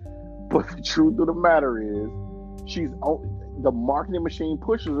 But the truth of the matter is, the marketing machine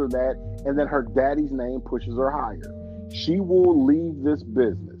pushes her that, and then her daddy's name pushes her higher. She will leave this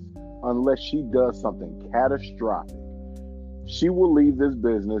business unless she does something catastrophic. She will leave this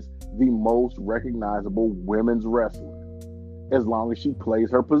business the most recognizable women's wrestler, as long as she plays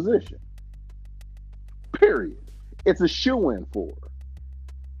her position. Period. It's a shoo-in for her.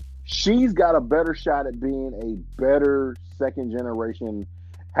 She's got a better shot at being a better second generation,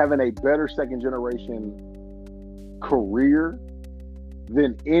 having a better second generation career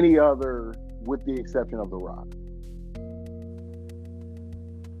than any other, with the exception of The Rock.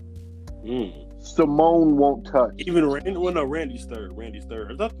 Simone won't touch. Even Randy. Well, no, Randy's third.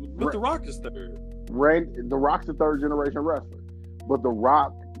 But The Rock is third. The Rock's a third generation wrestler, but The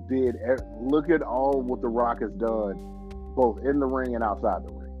Rock did. Look at all what The Rock has done, both in the ring and outside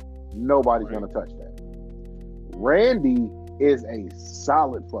the ring. Nobody's going to touch that. Randy is a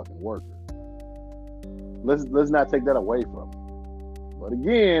solid fucking worker. Let's not take that away from him. But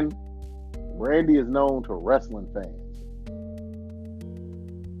again, Randy is known to wrestling fans.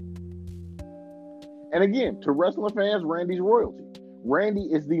 And again, to wrestling fans, Randy's royalty. Randy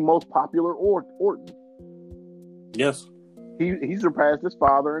is the most popular Orton. Yes. He surpassed his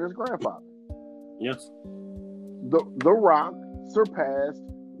father and his grandfather. Yes. The Rock surpassed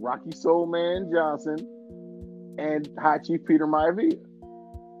Rocky Soul Man Johnson and High Chief Peter Maivia.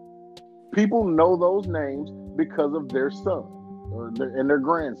 People know those names because of their son and their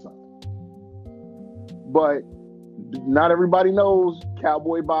grandson. But not everybody knows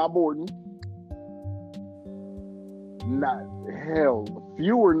Cowboy Bob Orton.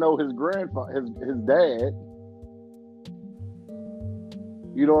 Fewer know his grandfather, his dad.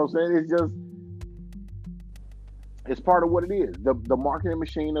 You know what I'm saying? It's part of what it is. The marketing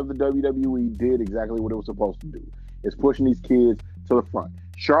machine of the WWE did exactly what it was supposed to do. It's pushing these kids to the front.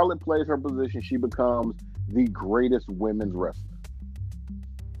 Charlotte plays her position. She becomes the greatest women's wrestler.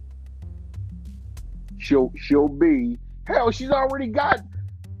 She'll be, hell, she's already got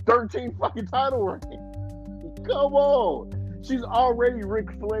 13 fucking title reigns. Come on. She's already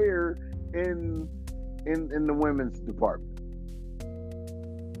Ric Flair in the women's department.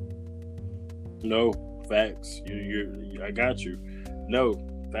 No, facts. I got you. No,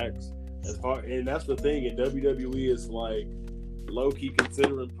 facts. And that's the thing in WWE is like low key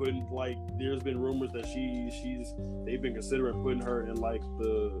considering putting, like, there's been rumors that they've been considering putting her in like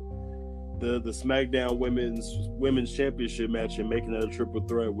the SmackDown women's championship match and making that a triple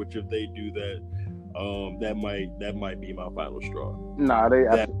threat. Which if they do that, that might be my final straw. Nah, they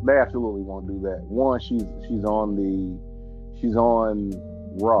absolutely won't do that. One, she's on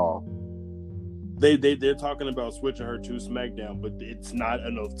Raw. They're talking about switching her to SmackDown, but it's not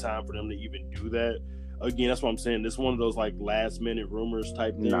enough time for them to even do that. Again, that's what I'm saying. It's one of those like last minute rumors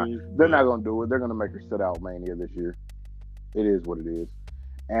type things. Nah, they're not gonna do it. They're gonna make her sit out Mania this year. It is what it is,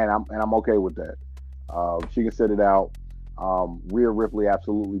 and I'm okay with that. She can sit it out. Rhea Ripley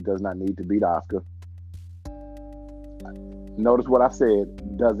absolutely does not need to beat Asuka. Notice what I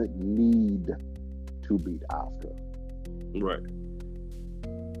said. Doesn't need to beat Asuka. Right.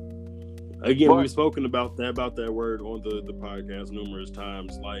 Again, we've spoken about that word on the podcast numerous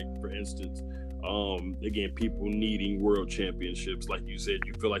times. Like, for instance, again, people needing world championships. Like you said,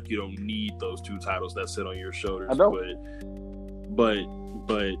 you feel like you don't need those 2 titles that sit on your shoulders. I don't.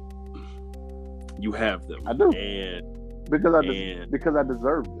 But you have them. I do. Because I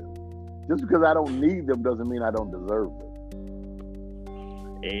deserve them. Just because I don't need them doesn't mean I don't deserve them.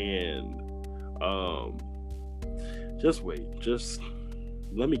 And just wait.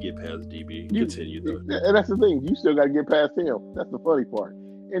 Let me get past DB. Continue though. And that's the thing. You still got to get past him. That's the funny part.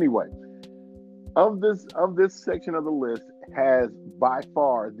 Anyway, of this section of the list has by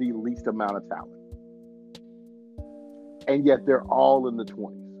far the least amount of talent, and yet they're all in the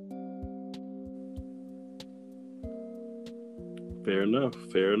 20s. Fair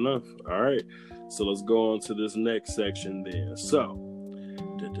enough. All right. So let's go on to this next section then. So,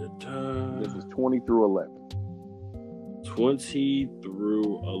 this is 20 through 11. 20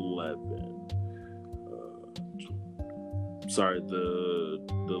 through 11. Sorry, the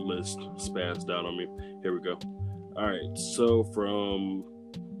list spazzed out on me. Here we go. All right. So from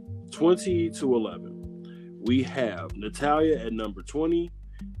 20 to 11, we have Natalya at number 20,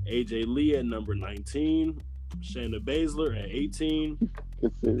 AJ Lee at number 19, Shayna Baszler at 18,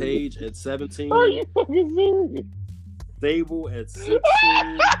 Paige at 17. Are you fucking serious? Sable at 16,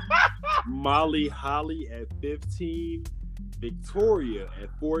 Molly Holly at 15, Victoria at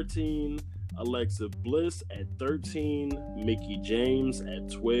 14, Alexa Bliss at 13, Mickey James at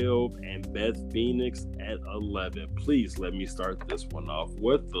 12, and Beth Phoenix at 11. Please let me start this one off.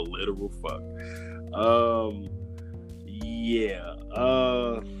 What the literal fuck? Yeah.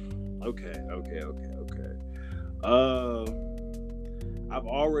 Okay. I've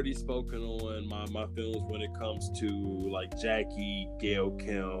already spoken on my feelings when it comes to like Jackie, Gail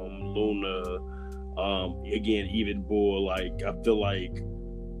Kim, Luna, again, even Bull. Like, I feel like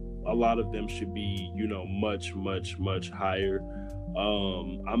a lot of them should be, much, much, much higher.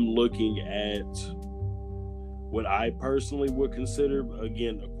 I'm looking at what I personally would consider,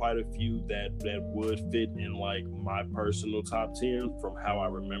 again, quite a few that would fit in like my personal top 10 from how I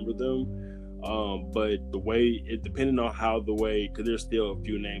remember them. But the way depending on because there's still a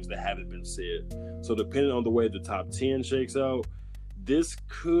few names that haven't been said. So depending on the way the top 10 shakes out, this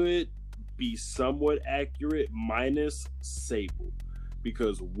could be somewhat accurate minus Sable.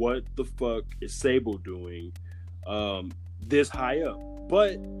 Because what the fuck is Sable doing this high up?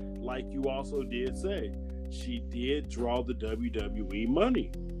 But like you also did say, she did draw the WWE money.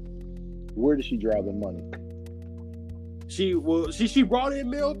 Where did she draw the money? She brought in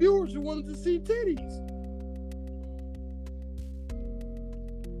male viewers who wanted to see titties.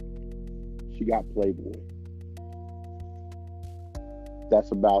 She got Playboy.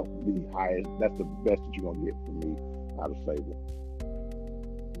 That's about the highest. That's the best that you're gonna get from me out of Sable.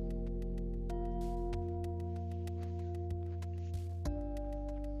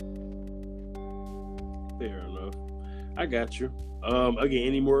 Fair enough. I got you.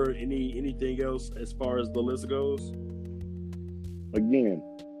 Again, anything else as far as the list goes? Again,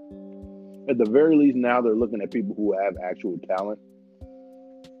 at the very least, now they're looking at people who have actual talent.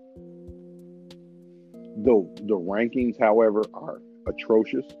 The rankings, however, are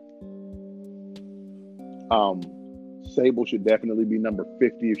atrocious. Sable should definitely be number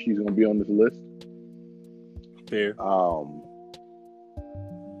 50 if she's going to be on this list. Fair.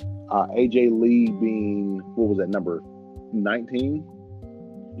 AJ Lee being, what was that, number 19?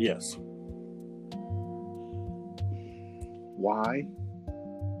 Yes. Why?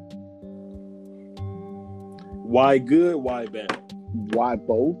 Why good? Why bad? Why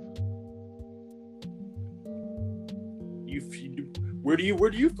both? Where do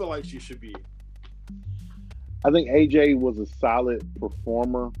you feel like she should be? I think AJ was a solid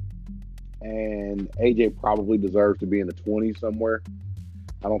performer, and AJ probably deserves to be in the 20s somewhere.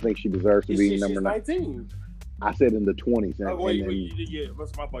 I don't think she deserves to be number 19. I said in the 20s. Yeah,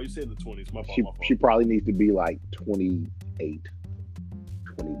 that's my fault. You said in the 20s. My fault. She probably needs to be like 28,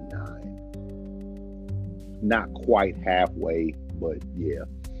 29. Not quite halfway, but yeah.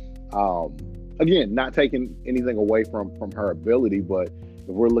 Again, not taking anything away from her ability, but if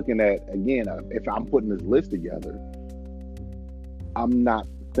we're looking at, again, if I'm putting this list together, I'm not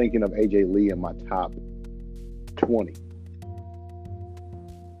thinking of AJ Lee in my top 20.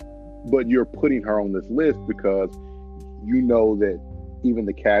 But you're putting her on this list because you know that even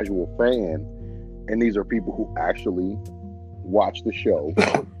the casual fan, and these are people who actually watch the show,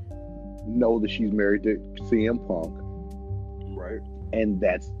 know that she's married to CM Punk, right? And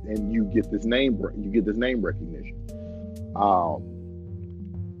you get this name recognition.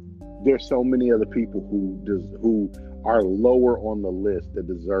 There's so many other people who are lower on the list that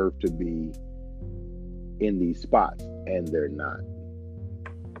deserve to be in these spots, and they're not.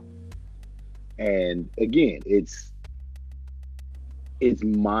 And again, it's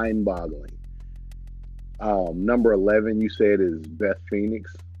mind-boggling. Number 11, you said, is Beth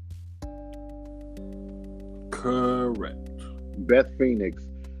Phoenix. Correct. Beth Phoenix.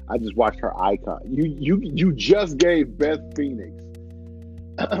 I just watched her icon. You just gave Beth Phoenix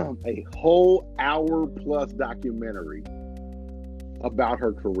a whole hour plus documentary about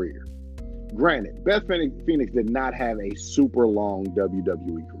her career. Granted, Beth Phoenix did not have a super long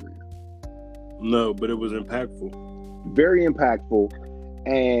WWE career. No, but it was impactful. Very impactful,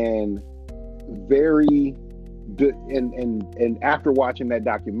 and and after watching that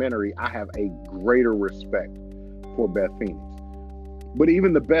documentary, I have a greater respect for Beth Phoenix. But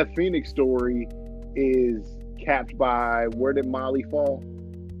even the Beth Phoenix story is capped by, where did Molly fall?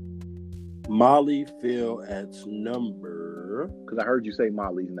 Molly fell at number... Because I heard you say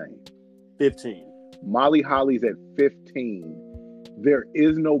Molly's name. 15. Molly Holly's at 15. There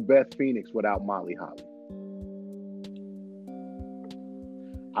is no Beth Phoenix without Molly Holly.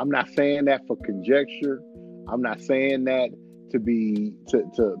 I'm not saying that for conjecture. I'm not saying that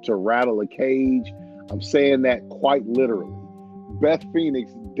to rattle a cage. I'm saying that quite literally. Beth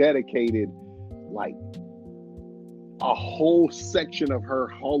Phoenix dedicated like a whole section of her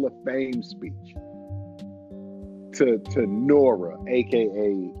Hall of Fame speech to Nora,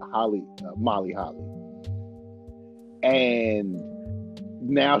 aka Molly Holly, and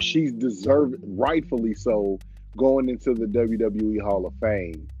now she's deserved, rightfully so, going into the WWE Hall of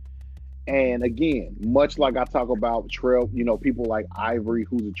Fame. And again, much like I talk about people like Ivory,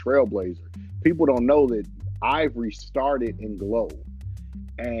 who's a trailblazer. People don't know that Ivory started in Glow,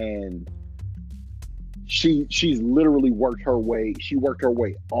 and she's literally worked her way. She worked her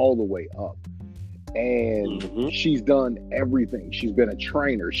way all the way up, and she's done everything. She's been a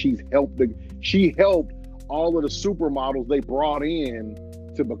trainer. She helped all of the supermodels they brought in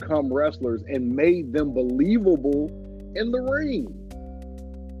to become wrestlers and made them believable in the ring.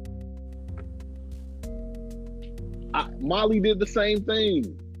 Molly did the same thing.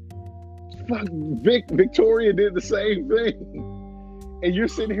 Victoria did the same thing. And you're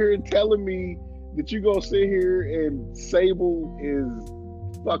sitting here and telling me that you're gonna sit here and Sable is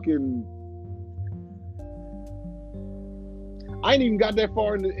fucking. I ain't even got that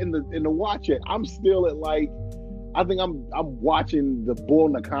far in the watch yet. I'm still at I think I'm watching the Bull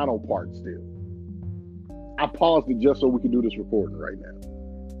Nakano part still. I paused it just so we can do this recording right now.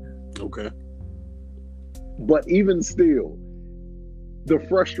 Okay. But even still, the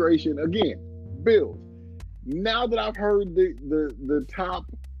frustration again builds. Now that I've heard the top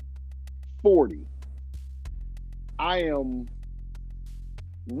 40, I am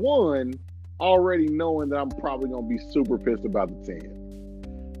already knowing that I'm probably going to be super pissed about the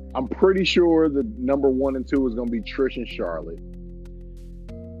 10. I'm pretty sure the number 1 and 2 is going to be Trish and Charlotte.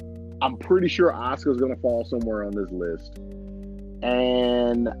 I'm pretty sure Asuka's going to fall somewhere on this list.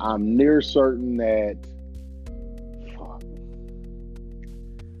 And I'm near certain that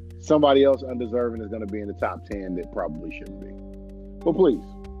somebody else undeserving is going to be in the top 10 that probably shouldn't be. But please,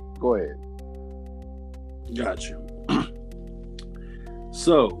 go ahead. Got you.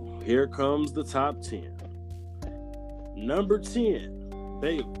 So, here comes the top 10. Number 10,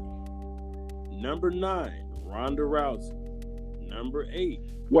 Bayley. Number 9, Ronda Rousey. Number 8,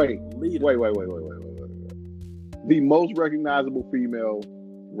 Wait. Lita. Wait. The most recognizable female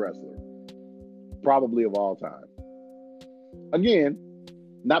wrestler, probably of all time. Again,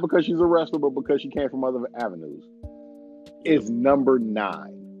 not because she's a wrestler, but because she came from other avenues, is number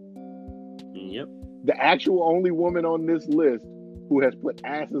 9. Yep. The actual only woman on this list who has put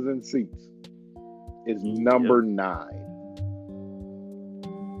asses in seats is number 9.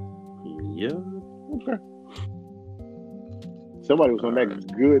 Yeah. Okay. Somebody was on that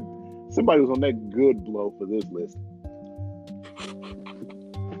good blow for this list.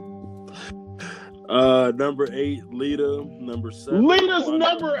 Number 8, Lita. Number 7, Lita's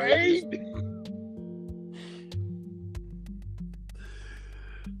number 8.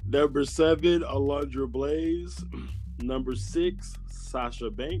 Number 7, Alundra Blaze. Number 6, Sasha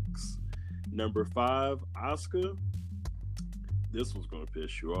Banks. Number 5, Asuka. This one's gonna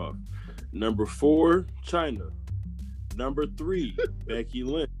piss you off. Number 4, Chyna. Number 3, Becky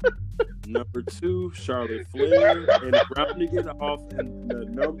Lynch. Number 2, Charlotte Flair. And rounding it off in the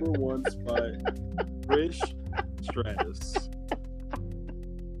number 1 spot, Trish Stratus.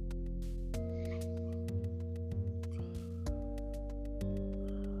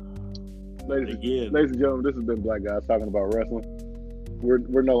 Ladies and gentlemen, this has been Black Guys Talking About Wrestling.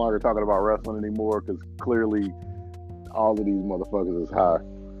 We're no longer talking about wrestling anymore because clearly all of these motherfuckers is high.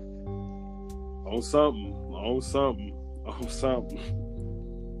 On something.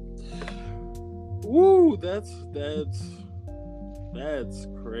 Woo, that's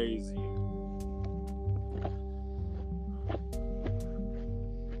crazy.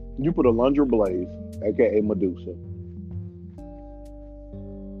 You put Alundra Blaze, aka Medusa,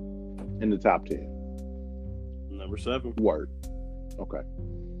 in the top 10. Number 7. Word. Okay.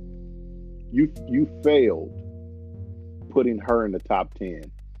 You failed putting her in the top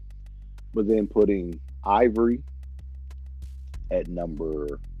 10, but then putting Ivory at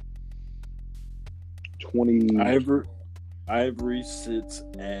number 20. Ivory sits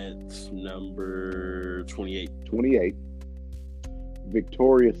at number 28. 28.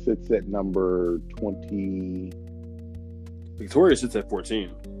 Victoria sits at number 20. Victoria sits at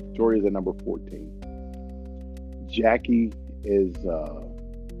 14. Victoria's at number 14. Jackie is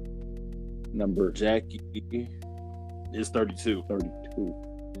Jackie is 32. 32.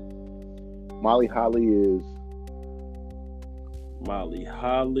 Molly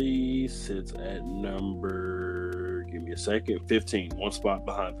Holly sits at number, give me a second, 15. One spot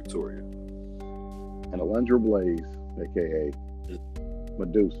behind Victoria. And Alundra Blaze, aka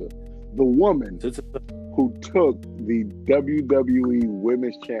Medusa, the woman who took the WWE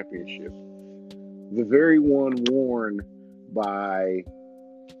Women's Championship, the very one worn by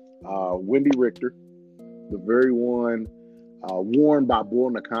Wendy Richter, the very one worn by Bull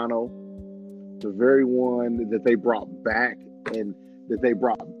Nakano, the very one that they brought back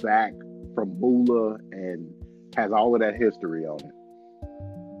from Moolah and has all of that history on it,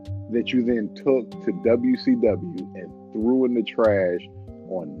 that you then took to WCW and threw in the trash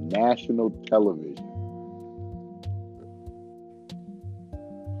on national television.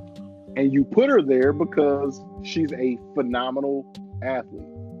 And you put her there because she's a phenomenal athlete.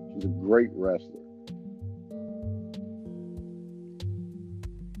 She's a great wrestler.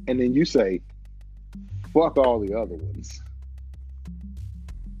 And then you say, fuck all the other ones.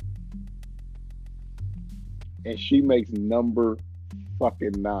 And she makes number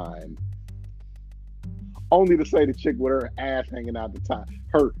fucking 9. Only to say the chick with her ass hanging out the top,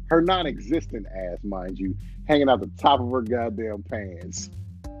 her non-existent ass, mind you, hanging out the top of her goddamn pants,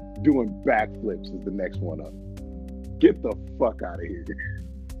 doing backflips is the next one up. Get the fuck out of here.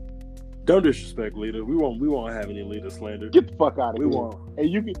 Don't disrespect Lita. We won't have any Lita slander. Get the fuck out of here. We won't. And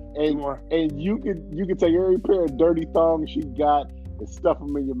you can take every pair of dirty thongs she got and stuff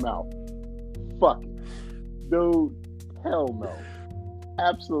them in your mouth. Fuck it. Dude, hell no.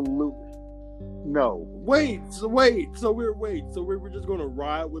 Absolutely no. So we're just gonna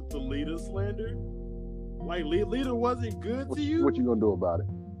ride with the Lita slander? Like Lita wasn't good to you? What you gonna do about it?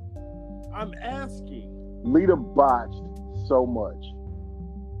 I'm asking. Lita botched so much.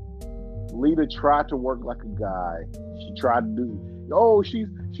 Lita tried to work like a guy. She tried to do. Oh, she's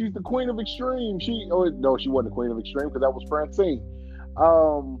the queen of extreme. She wasn't the queen of extreme because that was Francine.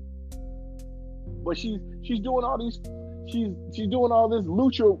 But she's doing all these. She's doing all this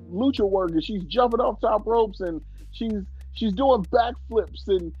lucha work, and she's jumping off top ropes, and she's doing backflips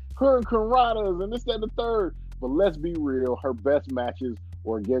and hurricanranas and this, that, and the third. But let's be real, her best matches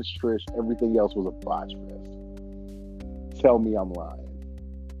were against Trish. Everything else was a botch fest. Tell me I'm lying.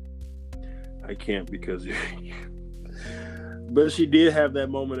 I can't because but she did have that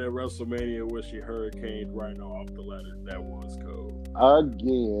moment at WrestleMania where she hurricaned Rhino off the ladder. That was cool.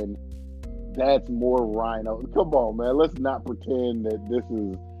 Again, that's more Rhino. Come on, man. Let's not pretend that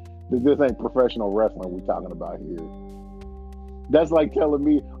this ain't professional wrestling we're talking about here. That's like telling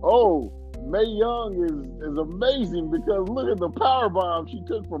me, oh, Mae Young is amazing because look at the power bomb she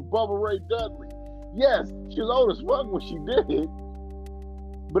took from Bubba Ray Dudley. Yes, she was old as fuck when she did it.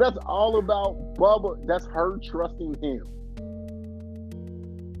 But that's all about Bubba. That's her trusting him.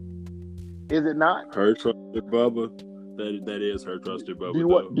 Is it not? Her trusted Bubba. That is her trusted Bubba.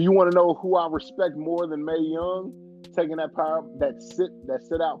 Do you want to know who I respect more than Mae Young? Taking that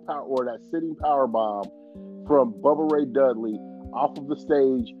sit out power or that sitting power bomb from Bubba Ray Dudley off of the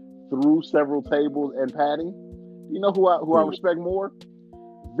stage through several tables and padding. You know who I respect more?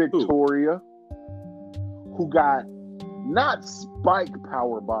 Victoria, who got not spike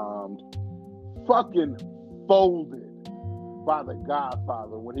power bombed, fucking folded by the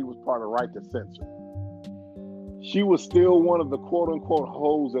Godfather when he was part of Right to Censor. She was still one of the quote unquote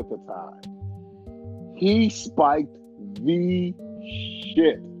hoes at the time. He spiked the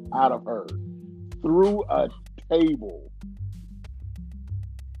shit out of her through a table.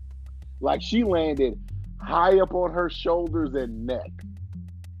 Like she landed high up on her shoulders and neck.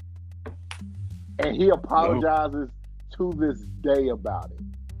 And he apologizes to this day about it.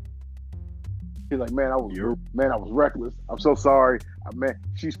 He's like, man, I was reckless. I'm so sorry. Man,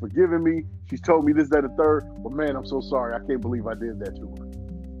 she's forgiven me. She's told me this, that, and third. But man, I'm so sorry. I can't believe I did that to her.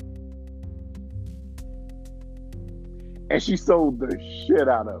 And she sold the shit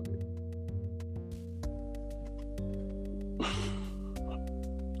out of it.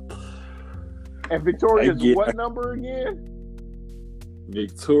 And Victoria's what number again?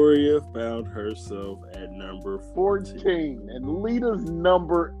 Victoria found herself at number 14. And Lita's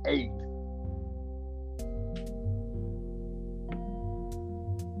number 8.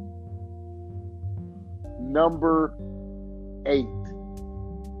 Number 8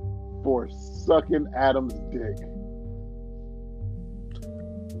 for sucking Adam's dick.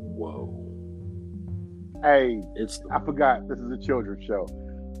 Whoa. Hey, I forgot this is a children's show.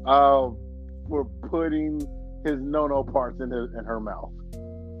 For putting his no-no parts in her mouth.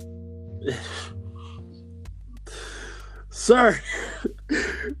 Sir,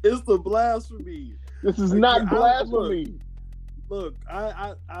 it's the blasphemy. This is not blasphemy. Look,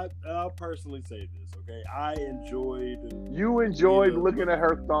 I'll personally say this, okay? I enjoyed... You enjoyed looking at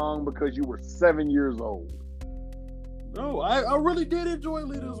her thong because you were 7 years old. No, I really did enjoy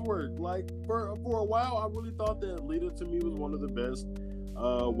Lita's work. Like, for a while, I really thought that Lita, to me, was one of the best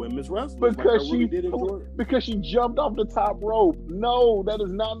women's wrestlers. Because she jumped off the top rope. No, that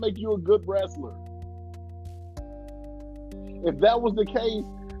does not make you a good wrestler. If that was the case,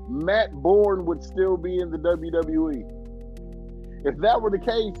 Matt Bourne would still be in the WWE. If that were the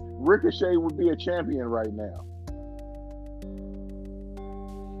case, Ricochet would be a champion right now.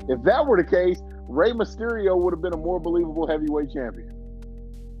 If that were the case, Rey Mysterio would have been a more believable heavyweight champion.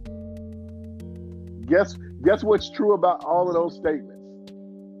 Guess what's true about all of those statements?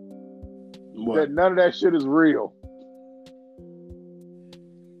 What? That none of that shit is real.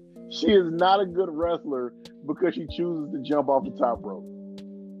 She is not a good wrestler because she chooses to jump off the top rope.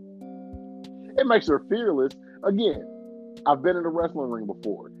 It makes her fearless. Again, I've been in a wrestling ring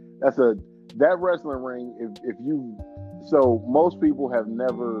before. That wrestling ring, so most people have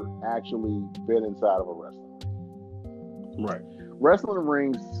never actually been inside of a wrestling ring. Right. Wrestling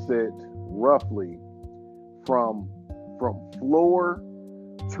rings sit roughly from floor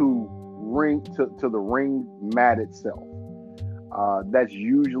to ring to the ring mat itself. That's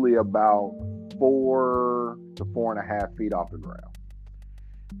usually about 4 to 4.5 feet off the ground.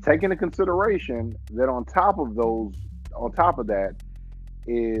 Take into consideration that on top of that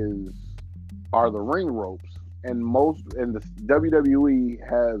are the ring ropes, and the WWE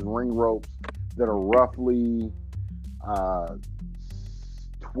has ring ropes that are roughly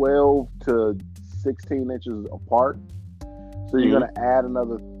 12 to 16 inches apart. So you're going to add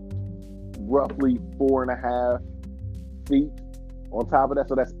another roughly 4.5 feet on top of that.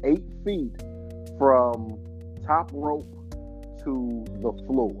 So that's 8 feet from top rope to the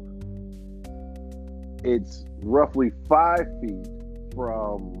floor. It's roughly 5 feet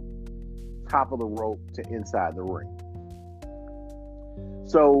from top of the rope to inside the ring.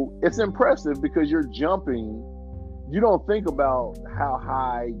 So it's impressive because you're jumping. You don't think about how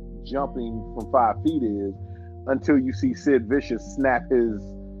high jumping from 5 feet is until you see Sid Vicious snap his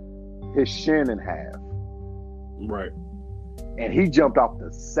shin in half. Right. And he jumped off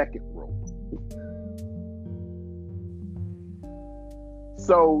the second rope.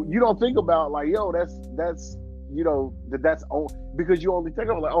 So you don't think about like, yo, that's because you only think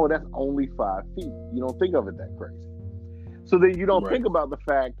of it like, oh, that's only 5 feet. You don't think of it that crazy. So then you don't think about the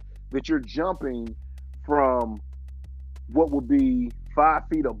fact that you're jumping from what would be 5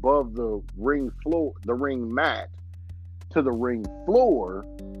 feet above the ring floor, the ring mat, to the ring floor,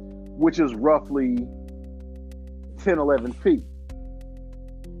 which is roughly 10, 11 feet.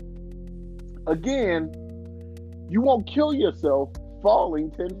 Again, you won't kill yourself falling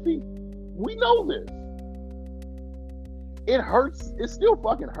 10 feet. We know this. It hurts. It still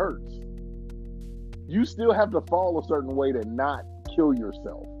fucking hurts. You still have to fall a certain way to not kill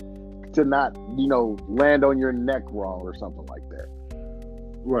yourself, to not, land on your neck wrong or something like that.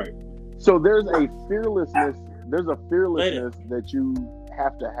 Right. So there's a fearlessness that you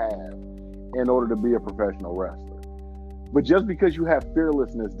have to have in order to be a professional wrestler. But just because you have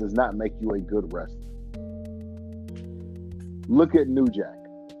fearlessness does not make you a good wrestler. Look at New Jack.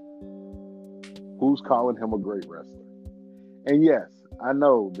 Who's calling him a great wrestler? And yes, I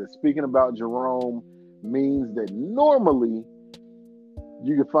know that speaking about Jerome means that normally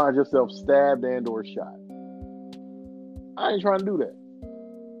you can find yourself stabbed and or shot. I ain't trying to do that.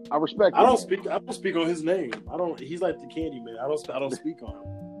 I respect. I don't speak on his name. He's like the candy man. I don't speak on him.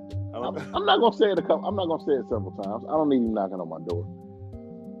 I'm not gonna say it I'm not gonna say it several times. I don't need him knocking on my door.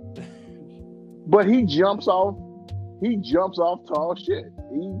 But he jumps off tall shit.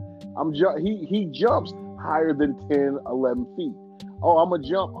 He jumps higher than 10, 11 feet. Oh, I'm gonna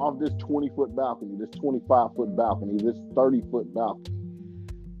jump off this 20-foot balcony, this 25-foot balcony, this 30-foot balcony.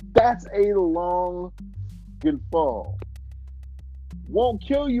 That's a long fall. Won't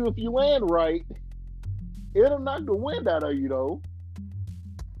kill you if you land right. It'll knock the wind out of you though.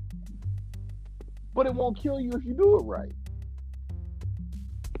 But it won't kill you if you do it right.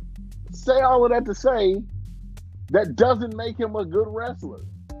 Say all of that to say that doesn't make him a good wrestler.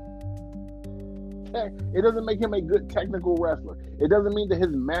 It doesn't make him a good technical wrestler. It doesn't mean that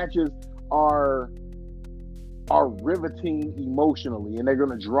his matches are riveting emotionally and they're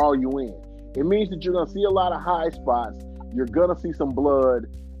going to draw you in. It means that you're going to see a lot of high spots. You're going to see some blood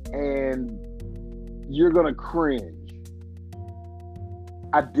and you're going to cringe.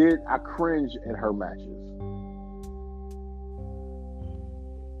 I cringe in her matches.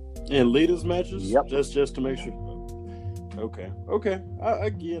 In Lita's matches? Yep. Just to make sure. Okay.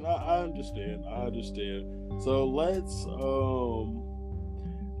 I understand. So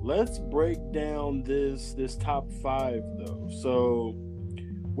let's break down this top 5 though. So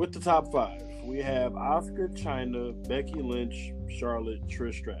with the top 5, we have Asuka, Chyna, Becky Lynch, Charlotte,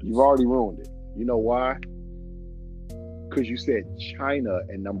 Trish Stratus. You've already ruined it. You know why? Because you said Chyna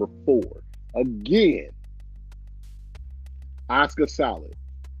at number 4. Again, Asuka solid.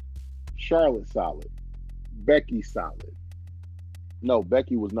 Charlotte solid. Becky solid. No,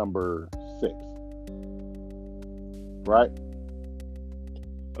 Becky was number 6. Right?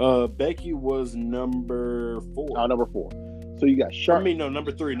 Becky was number 4. Oh, number 4. So you got Charlotte. No,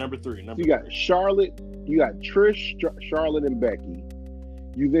 number 3. So you got Charlotte. You got Trish, Charlotte, and Becky.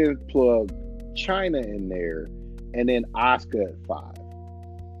 You then plug Chyna in there, and then Asuka at 5.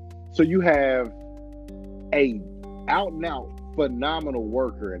 So you have a out and out phenomenal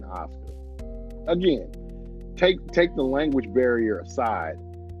worker in Asuka. Again, take the language barrier aside.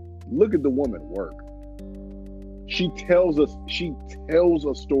 Look at the woman work. She tells a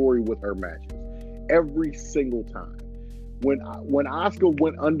story with her matches every single time. When Asuka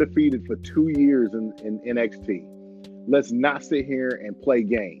went undefeated for 2 years in NXT, let's not sit here and play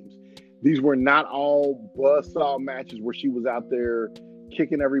games. These were not all buzzsaw matches where she was out there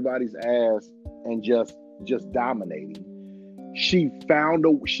kicking everybody's ass and just dominating. She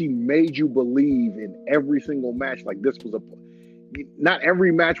made you believe in every single match like this was not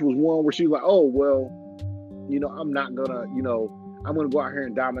every match was one where she's like, oh, well, I'm not gonna, I'm gonna go out here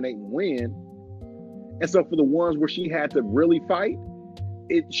and dominate and win. And so for the ones where she had to really fight,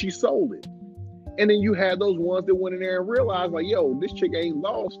 she sold it. And then you had those ones that went in there and realized, like, yo, this chick ain't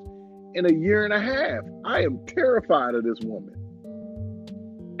lost in a year and a half. I am terrified of this woman.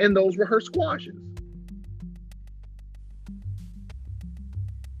 And those were her squashes.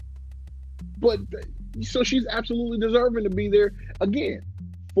 But so she's absolutely deserving to be there again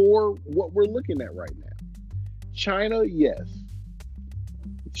for what we're looking at right now. Chyna, yes.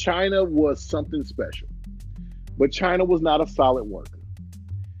 Chyna was something special. But Chyna was not a solid worker.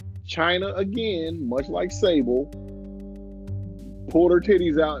 Chyna, again, much like Sable, pulled her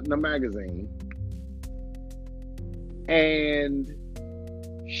titties out in a magazine. And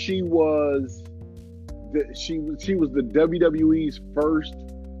she was the WWE's first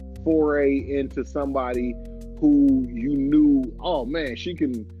foray into somebody who you knew, oh man, she's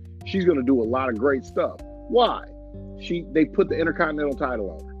gonna do a lot of great stuff. Why? They put the Intercontinental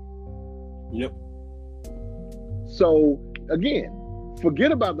title on her. Yep. So again,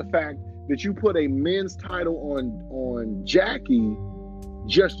 forget about the fact that you put a men's title on Jackie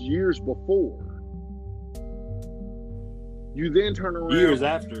just years before. You then turn around years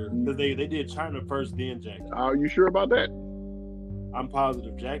after, because they did Chyna first, then Jackie. Are you sure about that? I'm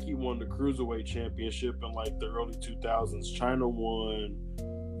positive. Jackie won the Cruiserweight Championship in like the early 2000s. Chyna won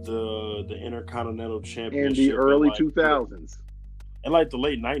the Intercontinental Championship in the early 2000s. In like the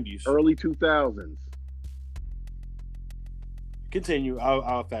late 90s. Early 2000s. Continue.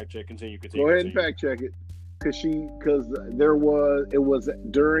 I'll fact check. Continue. Go ahead and fact check it, because it was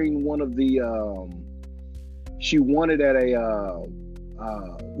during one of the she won it at a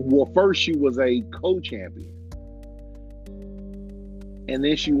first she was a co-champion, and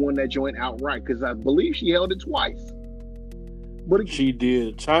then she won that joint outright because I believe she held it twice. But she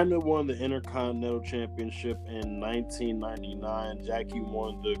did. Chyna won the Intercontinental Championship in 1999. Jackie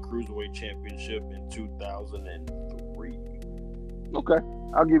won the Cruiserweight Championship in 2003. Okay,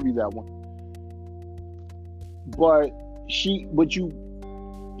 I'll give you that one. But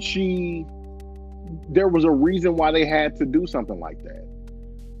there was a reason why they had to do something like that.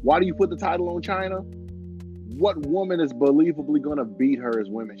 Why do you put the title on Chyna? What woman is believably going to beat her as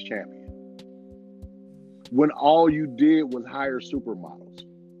women's champion when all you did was hire supermodels?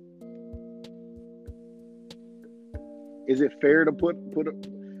 Is it fair to put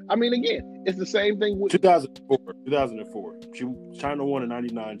I mean, again, it's the same thing with 2004. Chyna won in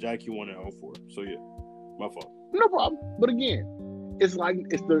 99, Jackie won in 04. So yeah, my fault. No problem. But again, it's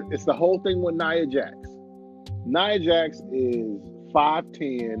the whole thing with Nia Jax. Nia Jax is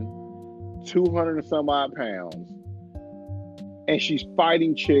 5'10", 200 and some odd pounds, and she's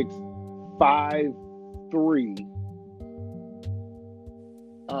fighting chicks 5'3",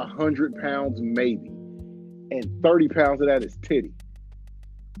 100 pounds maybe, and 30 pounds of that is titty.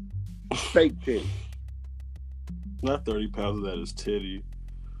 Fake titty. Not 30 pounds of that is titty.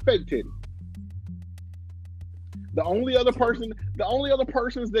 Fake titty. The only other persons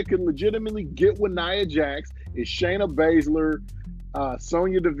that can legitimately get with Nia Jax is Shayna Baszler,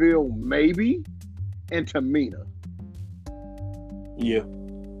 Sonya Deville, maybe, and Tamina. Yeah.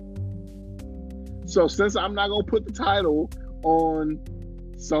 So since I'm not gonna put the title on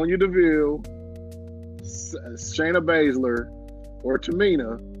Sonya Deville, Shayna Baszler, or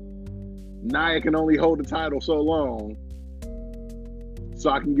Tamina, Nia can only hold the title so long,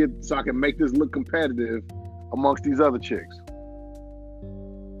 so I can make this look competitive amongst these other chicks.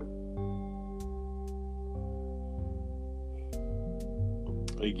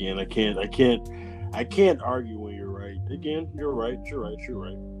 Again, I can't argue when you're right. Again, you're right.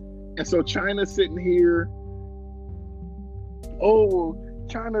 And so Chyna's sitting here oh,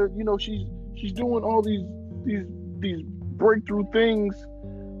 China, she's doing all these breakthrough things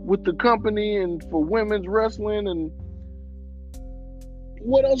with the company and for women's wrestling. And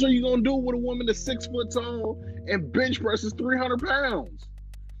what else are you gonna do with a woman that's 6 foot tall and bench presses 300 pounds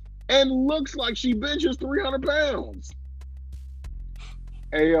and looks like she benches 300 pounds?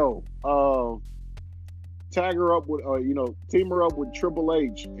 Hey yo, tag her up with team her up with Triple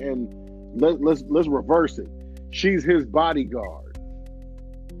H and let's reverse it. She's his bodyguard.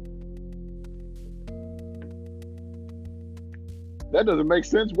 That doesn't make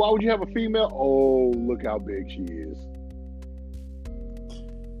sense. Why would you have a female? Oh, look how big she is.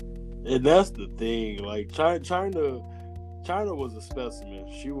 And that's the thing. Like China was a specimen.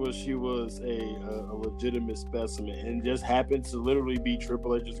 She was a legitimate specimen, and just happened to literally be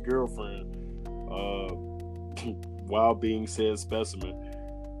Triple H's girlfriend, while being said specimen.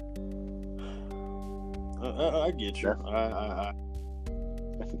 I get you.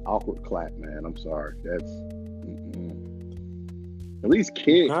 That's an awkward clap, man. I'm sorry. That's at least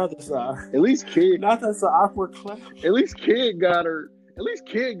Kid. Not that's an awkward clap. At least Kid got her. At least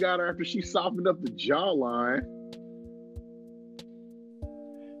Kid got her after she softened up the jawline.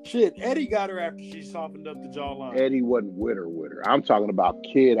 Shit, Eddie got her after she softened up the jawline. Eddie wasn't with her. I'm talking about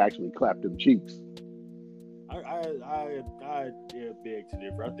Kid actually clapped them cheeks. I beg to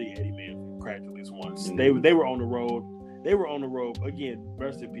differ. I think Eddie may have cracked at least once. Mm-hmm. They were on the road. They were on the road again.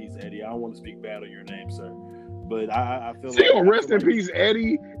 Rest in peace, Eddie. I don't want to speak bad on your name, sir. But I feel so like rest in peace,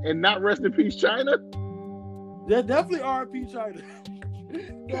 Eddie, and not rest in peace, China. Yeah, definitely R.I.P. China.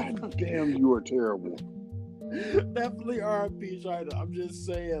 God damn, you are terrible. Definitely R.I.P. China. I'm just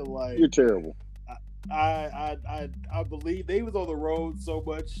saying, like, you're terrible. I believe they was on the road so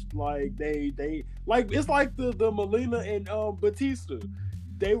much, like they like it's like the Melina and Batista.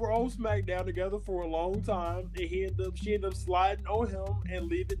 They were on SmackDown together for a long time, and she ended up sliding on him and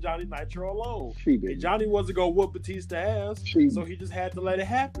leaving Johnny Nitro alone. She did. And Johnny wasn't gonna whoop Batista ass, so he just had to let it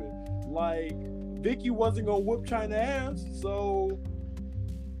happen. Like Vicky wasn't gonna whoop China ass, so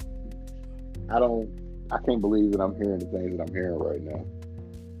I can't believe that I'm hearing the things that I'm hearing right now.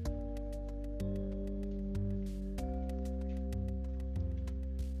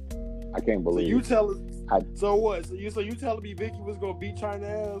 I can't believe. So you tell us. So what? So you telling me Vicky was gonna beat China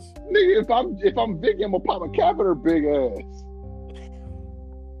ass? Nigga, if I'm Vicky, I'm gonna pop a cap in her big ass.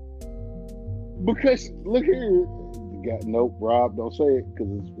 Because look here, nope, Rob, don't say it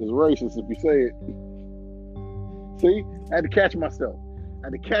because it's racist if you say it. See, I had to catch myself.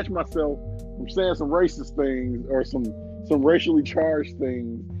 From saying some racist things or some racially charged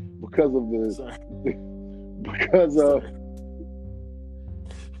things because of the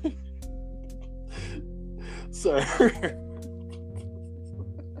Sir.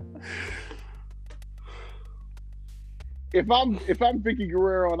 If I'm Vicky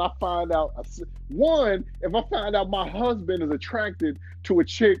Guerrero and I find out my husband is attracted to a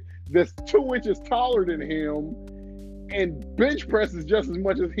chick that's 2 inches taller than him and bench presses just as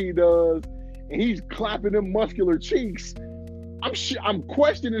much as he does, and he's clapping them muscular cheeks, I'm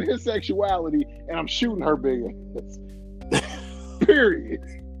questioning his sexuality and I'm shooting her big ass. Period.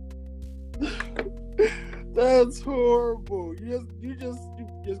 That's horrible. You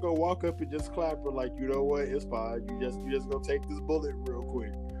just gonna walk up and just clap her like, you know what, it's fine. You just gonna take this bullet real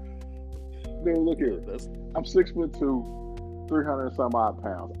quick. Dude, look here. I'm 6'2", 300 and some odd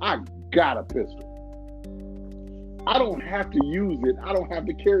pounds. I got a pistol. I don't have to use it. I don't have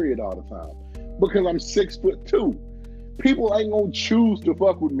to carry it all the time because I'm 6'2". People ain't gonna choose to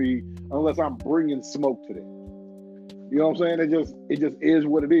fuck with me unless I'm bringing smoke to them. You know what I'm saying? It just is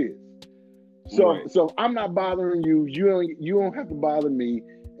what it is. So I'm not bothering you. You don't have to bother me,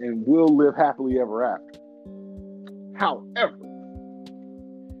 and we'll live happily ever after. However,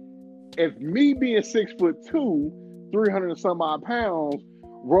 if me being 6'2", 300 and some odd pounds,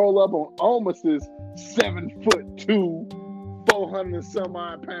 roll up on Omos's 7'2", 400 and some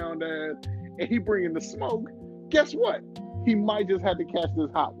odd pound ass, and he bringing the smoke, guess what? He might just have to catch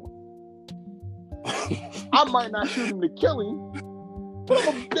this hot one. I might not shoot him to kill him, but I'm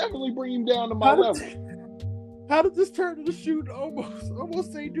gonna definitely bring him down to my level. How did this turn into shooting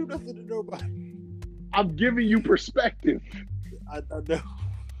almost ain't do nothing to nobody? I'm giving you perspective. I know.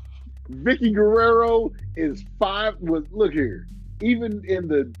 Vicky Guerrero is look here. Even in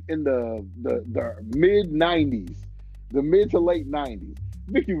the mid 90s, the mid to late 90s,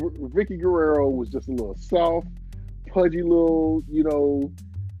 Vicky Guerrero was just a little soft, pudgy little,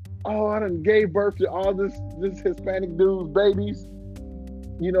 oh, I done gave birth to all this Hispanic dude's babies.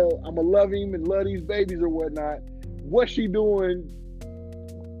 I'ma love him and love these babies or whatnot. What's she doing?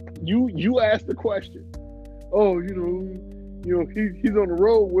 You asked the question. Oh, he's on the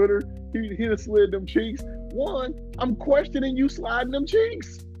road with her. He done slid them cheeks. One, I'm questioning you sliding them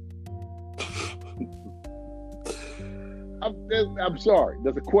cheeks. I'm sorry.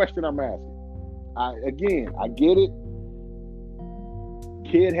 That's a question I'm asking. I get it.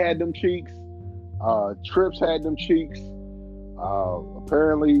 Kid had them cheeks. Trips had them cheeks.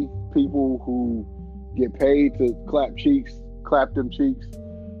 Apparently, people who get paid to clap them cheeks.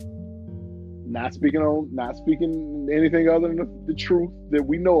 Not speaking anything other than the truth that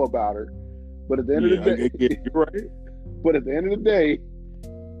we know about her. But at the end of the day, you're right. But at the end of the day,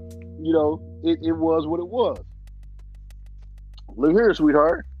 it was what it was. Look here,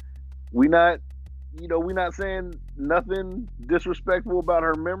 sweetheart. We not saying nothing disrespectful about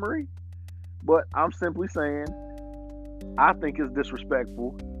her memory, but I'm simply saying I think it's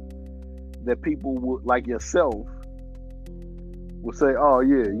disrespectful that people would, like yourself, would say, "Oh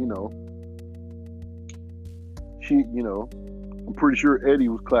yeah, I'm pretty sure Eddie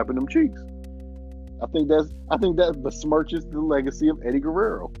was clapping them cheeks." I think that besmirches the legacy of Eddie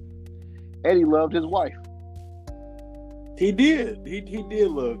Guerrero. Eddie loved his wife. He did. He did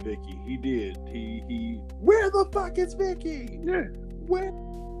love Vicky. He did. He. Where the fuck is Vicky? Yeah. Where?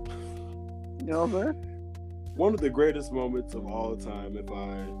 You know what I'm saying? One of the greatest moments of all time, if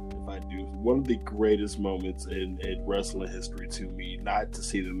I do, one of the greatest moments in wrestling history to me, not to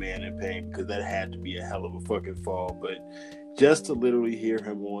see the man in pain, because that had to be a hell of a fucking fall, but just to literally hear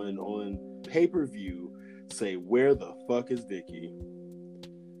him on pay-per-view say, "Where the fuck is Vicky?"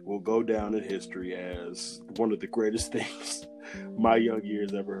 will go down in history as one of the greatest things my young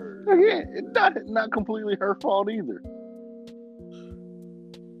years ever heard. Again, it's not completely her fault either.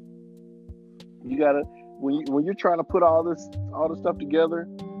 You gotta when you're trying to put all this stuff together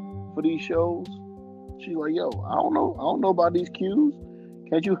for these shows, she's like, "Yo, I don't know about these cues.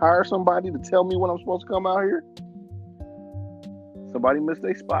 Can't you hire somebody to tell me when I'm supposed to come out here?" Somebody missed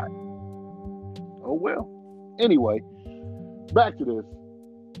their spot. Oh well. Anyway, back to this.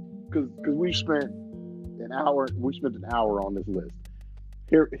 Because we spent an hour on this list.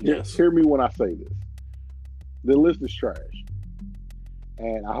 Hear me when I say this. The list is trash.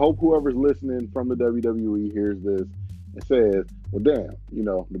 And I hope whoever's listening from the WWE hears this and says, "Well, damn,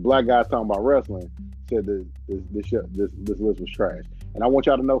 the black guys talking about wrestling said that this list was trash." And I want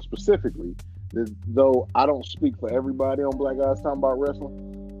y'all to know specifically that though I don't speak for everybody on Black Guys Talking About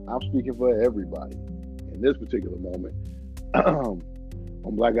Wrestling, I'm speaking for everybody in this particular moment.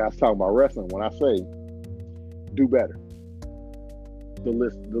 On Black Guys Talking About Wrestling, when I say do better, the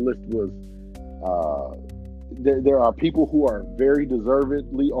list was there are people who are very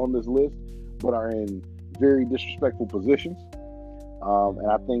deservedly on this list, but are in very disrespectful positions, and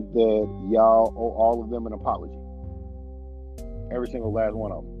I think that y'all owe all of them an apology. Every single last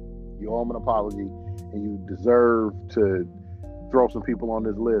one of them. You owe them an apology, and you deserve to throw some people on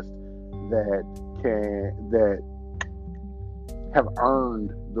this list that have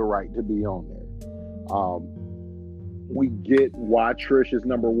earned the right to be on there. We get why Trish is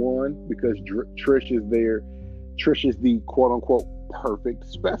number one, because Trish is there. Trish is the quote unquote perfect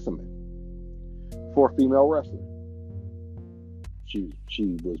specimen for a female wrestler. She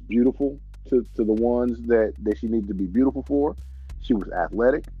was beautiful to the ones that she needed to be beautiful for. She was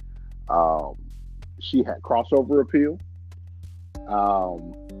athletic. She had crossover appeal.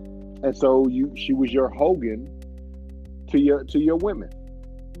 And so she was your Hogan to your women.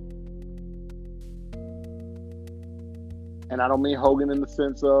 And I don't mean Hogan in the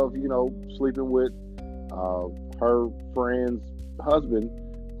sense of, sleeping with her friend's husband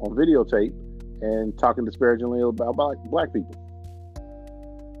on videotape and talking disparagingly about black people.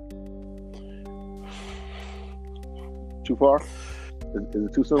 Too far? Is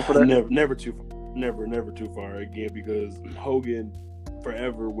it too soon for that? Never too far. Never too far again, because Hogan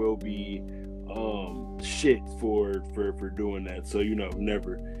forever will be shit for doing that. So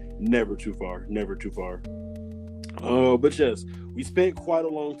never too far. Never too far. But yes, we spent quite a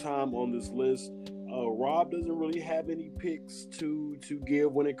long time on this list. Rob doesn't really have any picks to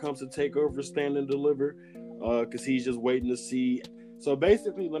give when it comes to TakeOver Stand and Deliver, because he's just waiting to see. So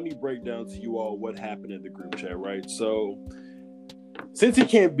basically, let me break down to you all what happened in the group chat, right? So since he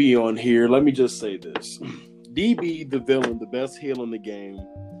can't be on here, let me just say this. DB, the villain, the best heel in the game,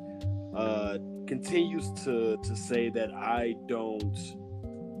 continues to say that I don't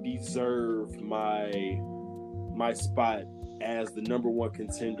deserve my spot as the number one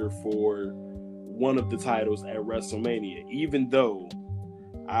contender for one of the titles at WrestleMania, even though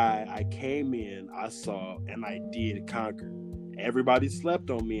I came in, I saw, and I did conquer. Everybody slept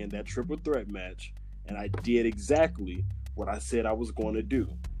on me in that triple threat match, and I did exactly what I said I was going to do.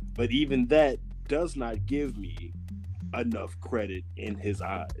 But even that does not give me enough credit in his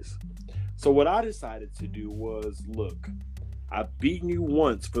eyes. So what I decided to do was, look, I've beaten you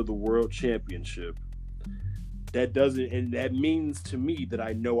once for the world championship. That means to me that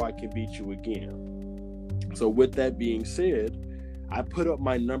I know I can beat you again. So with that being said, I put up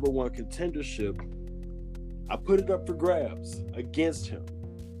my number one contendership. I put it up for grabs against him.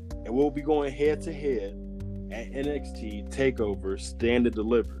 And we'll be going head to head at NXT TakeOver Stand and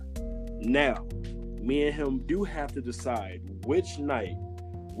Deliver. Now, me and him do have to decide which night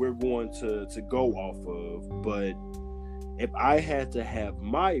we're going to go off of. But if I had to have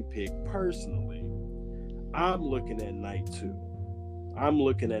my pick personally, I'm looking at night 2.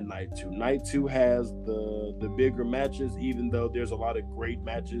 Night 2 has the bigger matches, even though there's a lot of great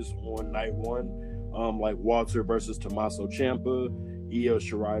matches on night 1, like Walter versus Tommaso Ciampa, Io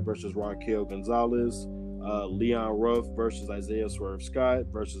Shirai versus Raquel Gonzalez, Leon Ruff versus Isaiah Swerve Scott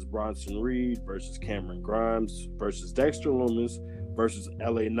versus Bronson Reed versus Cameron Grimes versus Dexter Lumis versus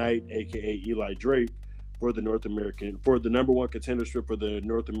LA Knight, aka Eli Drake, for the number one contendership for the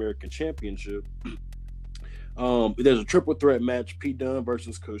North American Championship. There's a triple threat match, Pete Dunne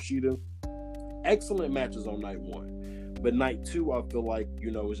versus Kushida. Excellent matches on night 1. But night 2, I feel like,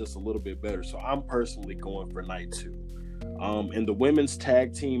 is just a little bit better. So I'm personally going for night 2. In the women's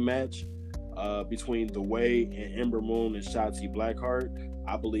tag team match between The Way and Ember Moon and Shotzi Blackheart,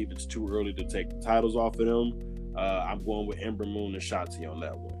 I believe it's too early to take the titles off of them. I'm going with Ember Moon and Shotzi on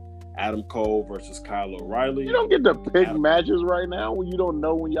that one. Adam Cole versus Kyle O'Reilly. You don't get to pick matches right now when you don't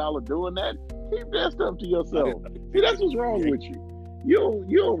know when y'all are doing that. Keep that stuff to yourself. See, that's what's wrong with you. You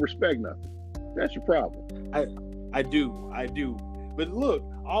don't respect nothing. That's your problem. I do. But look,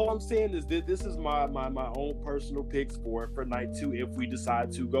 all I'm saying is that this is my own personal picks for night 2 if we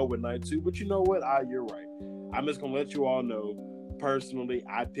decide to go with night 2. But you know what? You're right. I'm just gonna let you all know. Personally,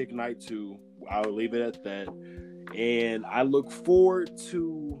 I pick night 2. I'll leave it at that. And I look forward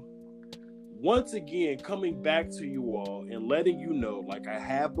to once again coming back to you all and letting you know, like I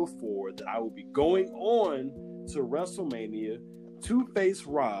have before, that I will be going on to WrestleMania to face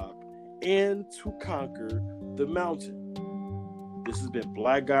Rob and to conquer the mountain. This has been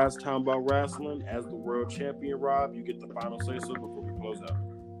Black Guys Talmbout Wrasslin. As the world champion, Rob, you get the final say so before we close out.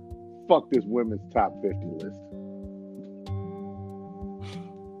 Fuck this women's top 50 list.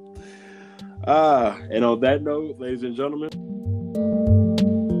 And on that note, ladies and gentlemen,